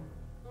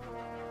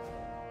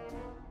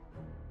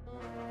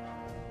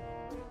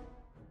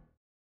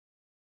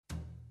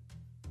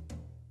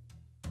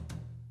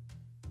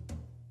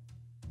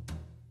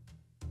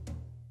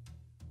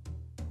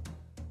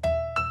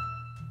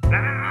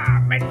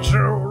 Fly me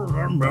to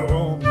the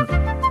moon.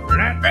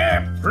 Let me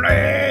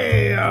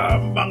play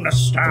among the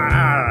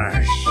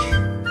stars.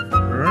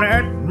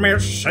 Let me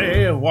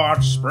see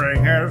what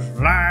spring is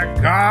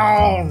like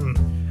on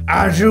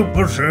a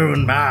Jupiter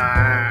and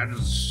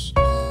Mars.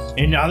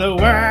 In other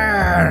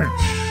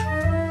words,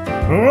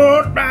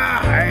 hold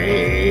my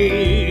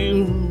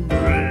hand.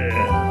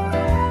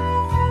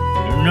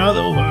 In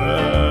other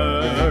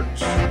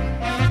words,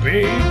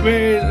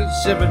 baby,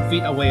 7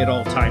 feet away at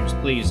all times,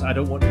 please. I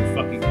don't want you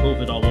fucking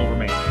COVID all over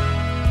me.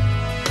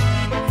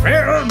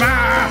 Fill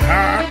my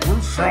heart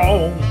with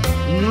song.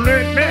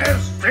 Let me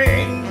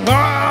sing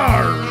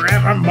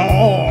forevermore.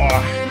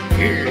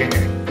 Yeah,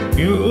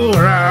 you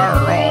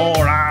are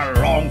all I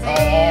long for,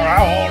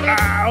 all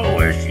I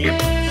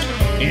worship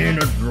in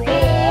a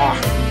drawer.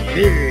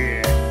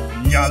 Yeah,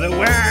 in other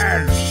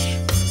words,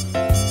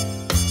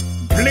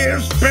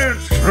 please be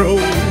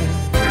true.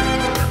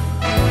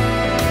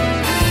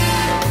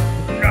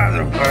 In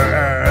other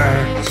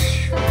words,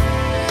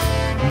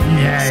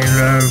 I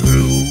love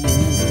you.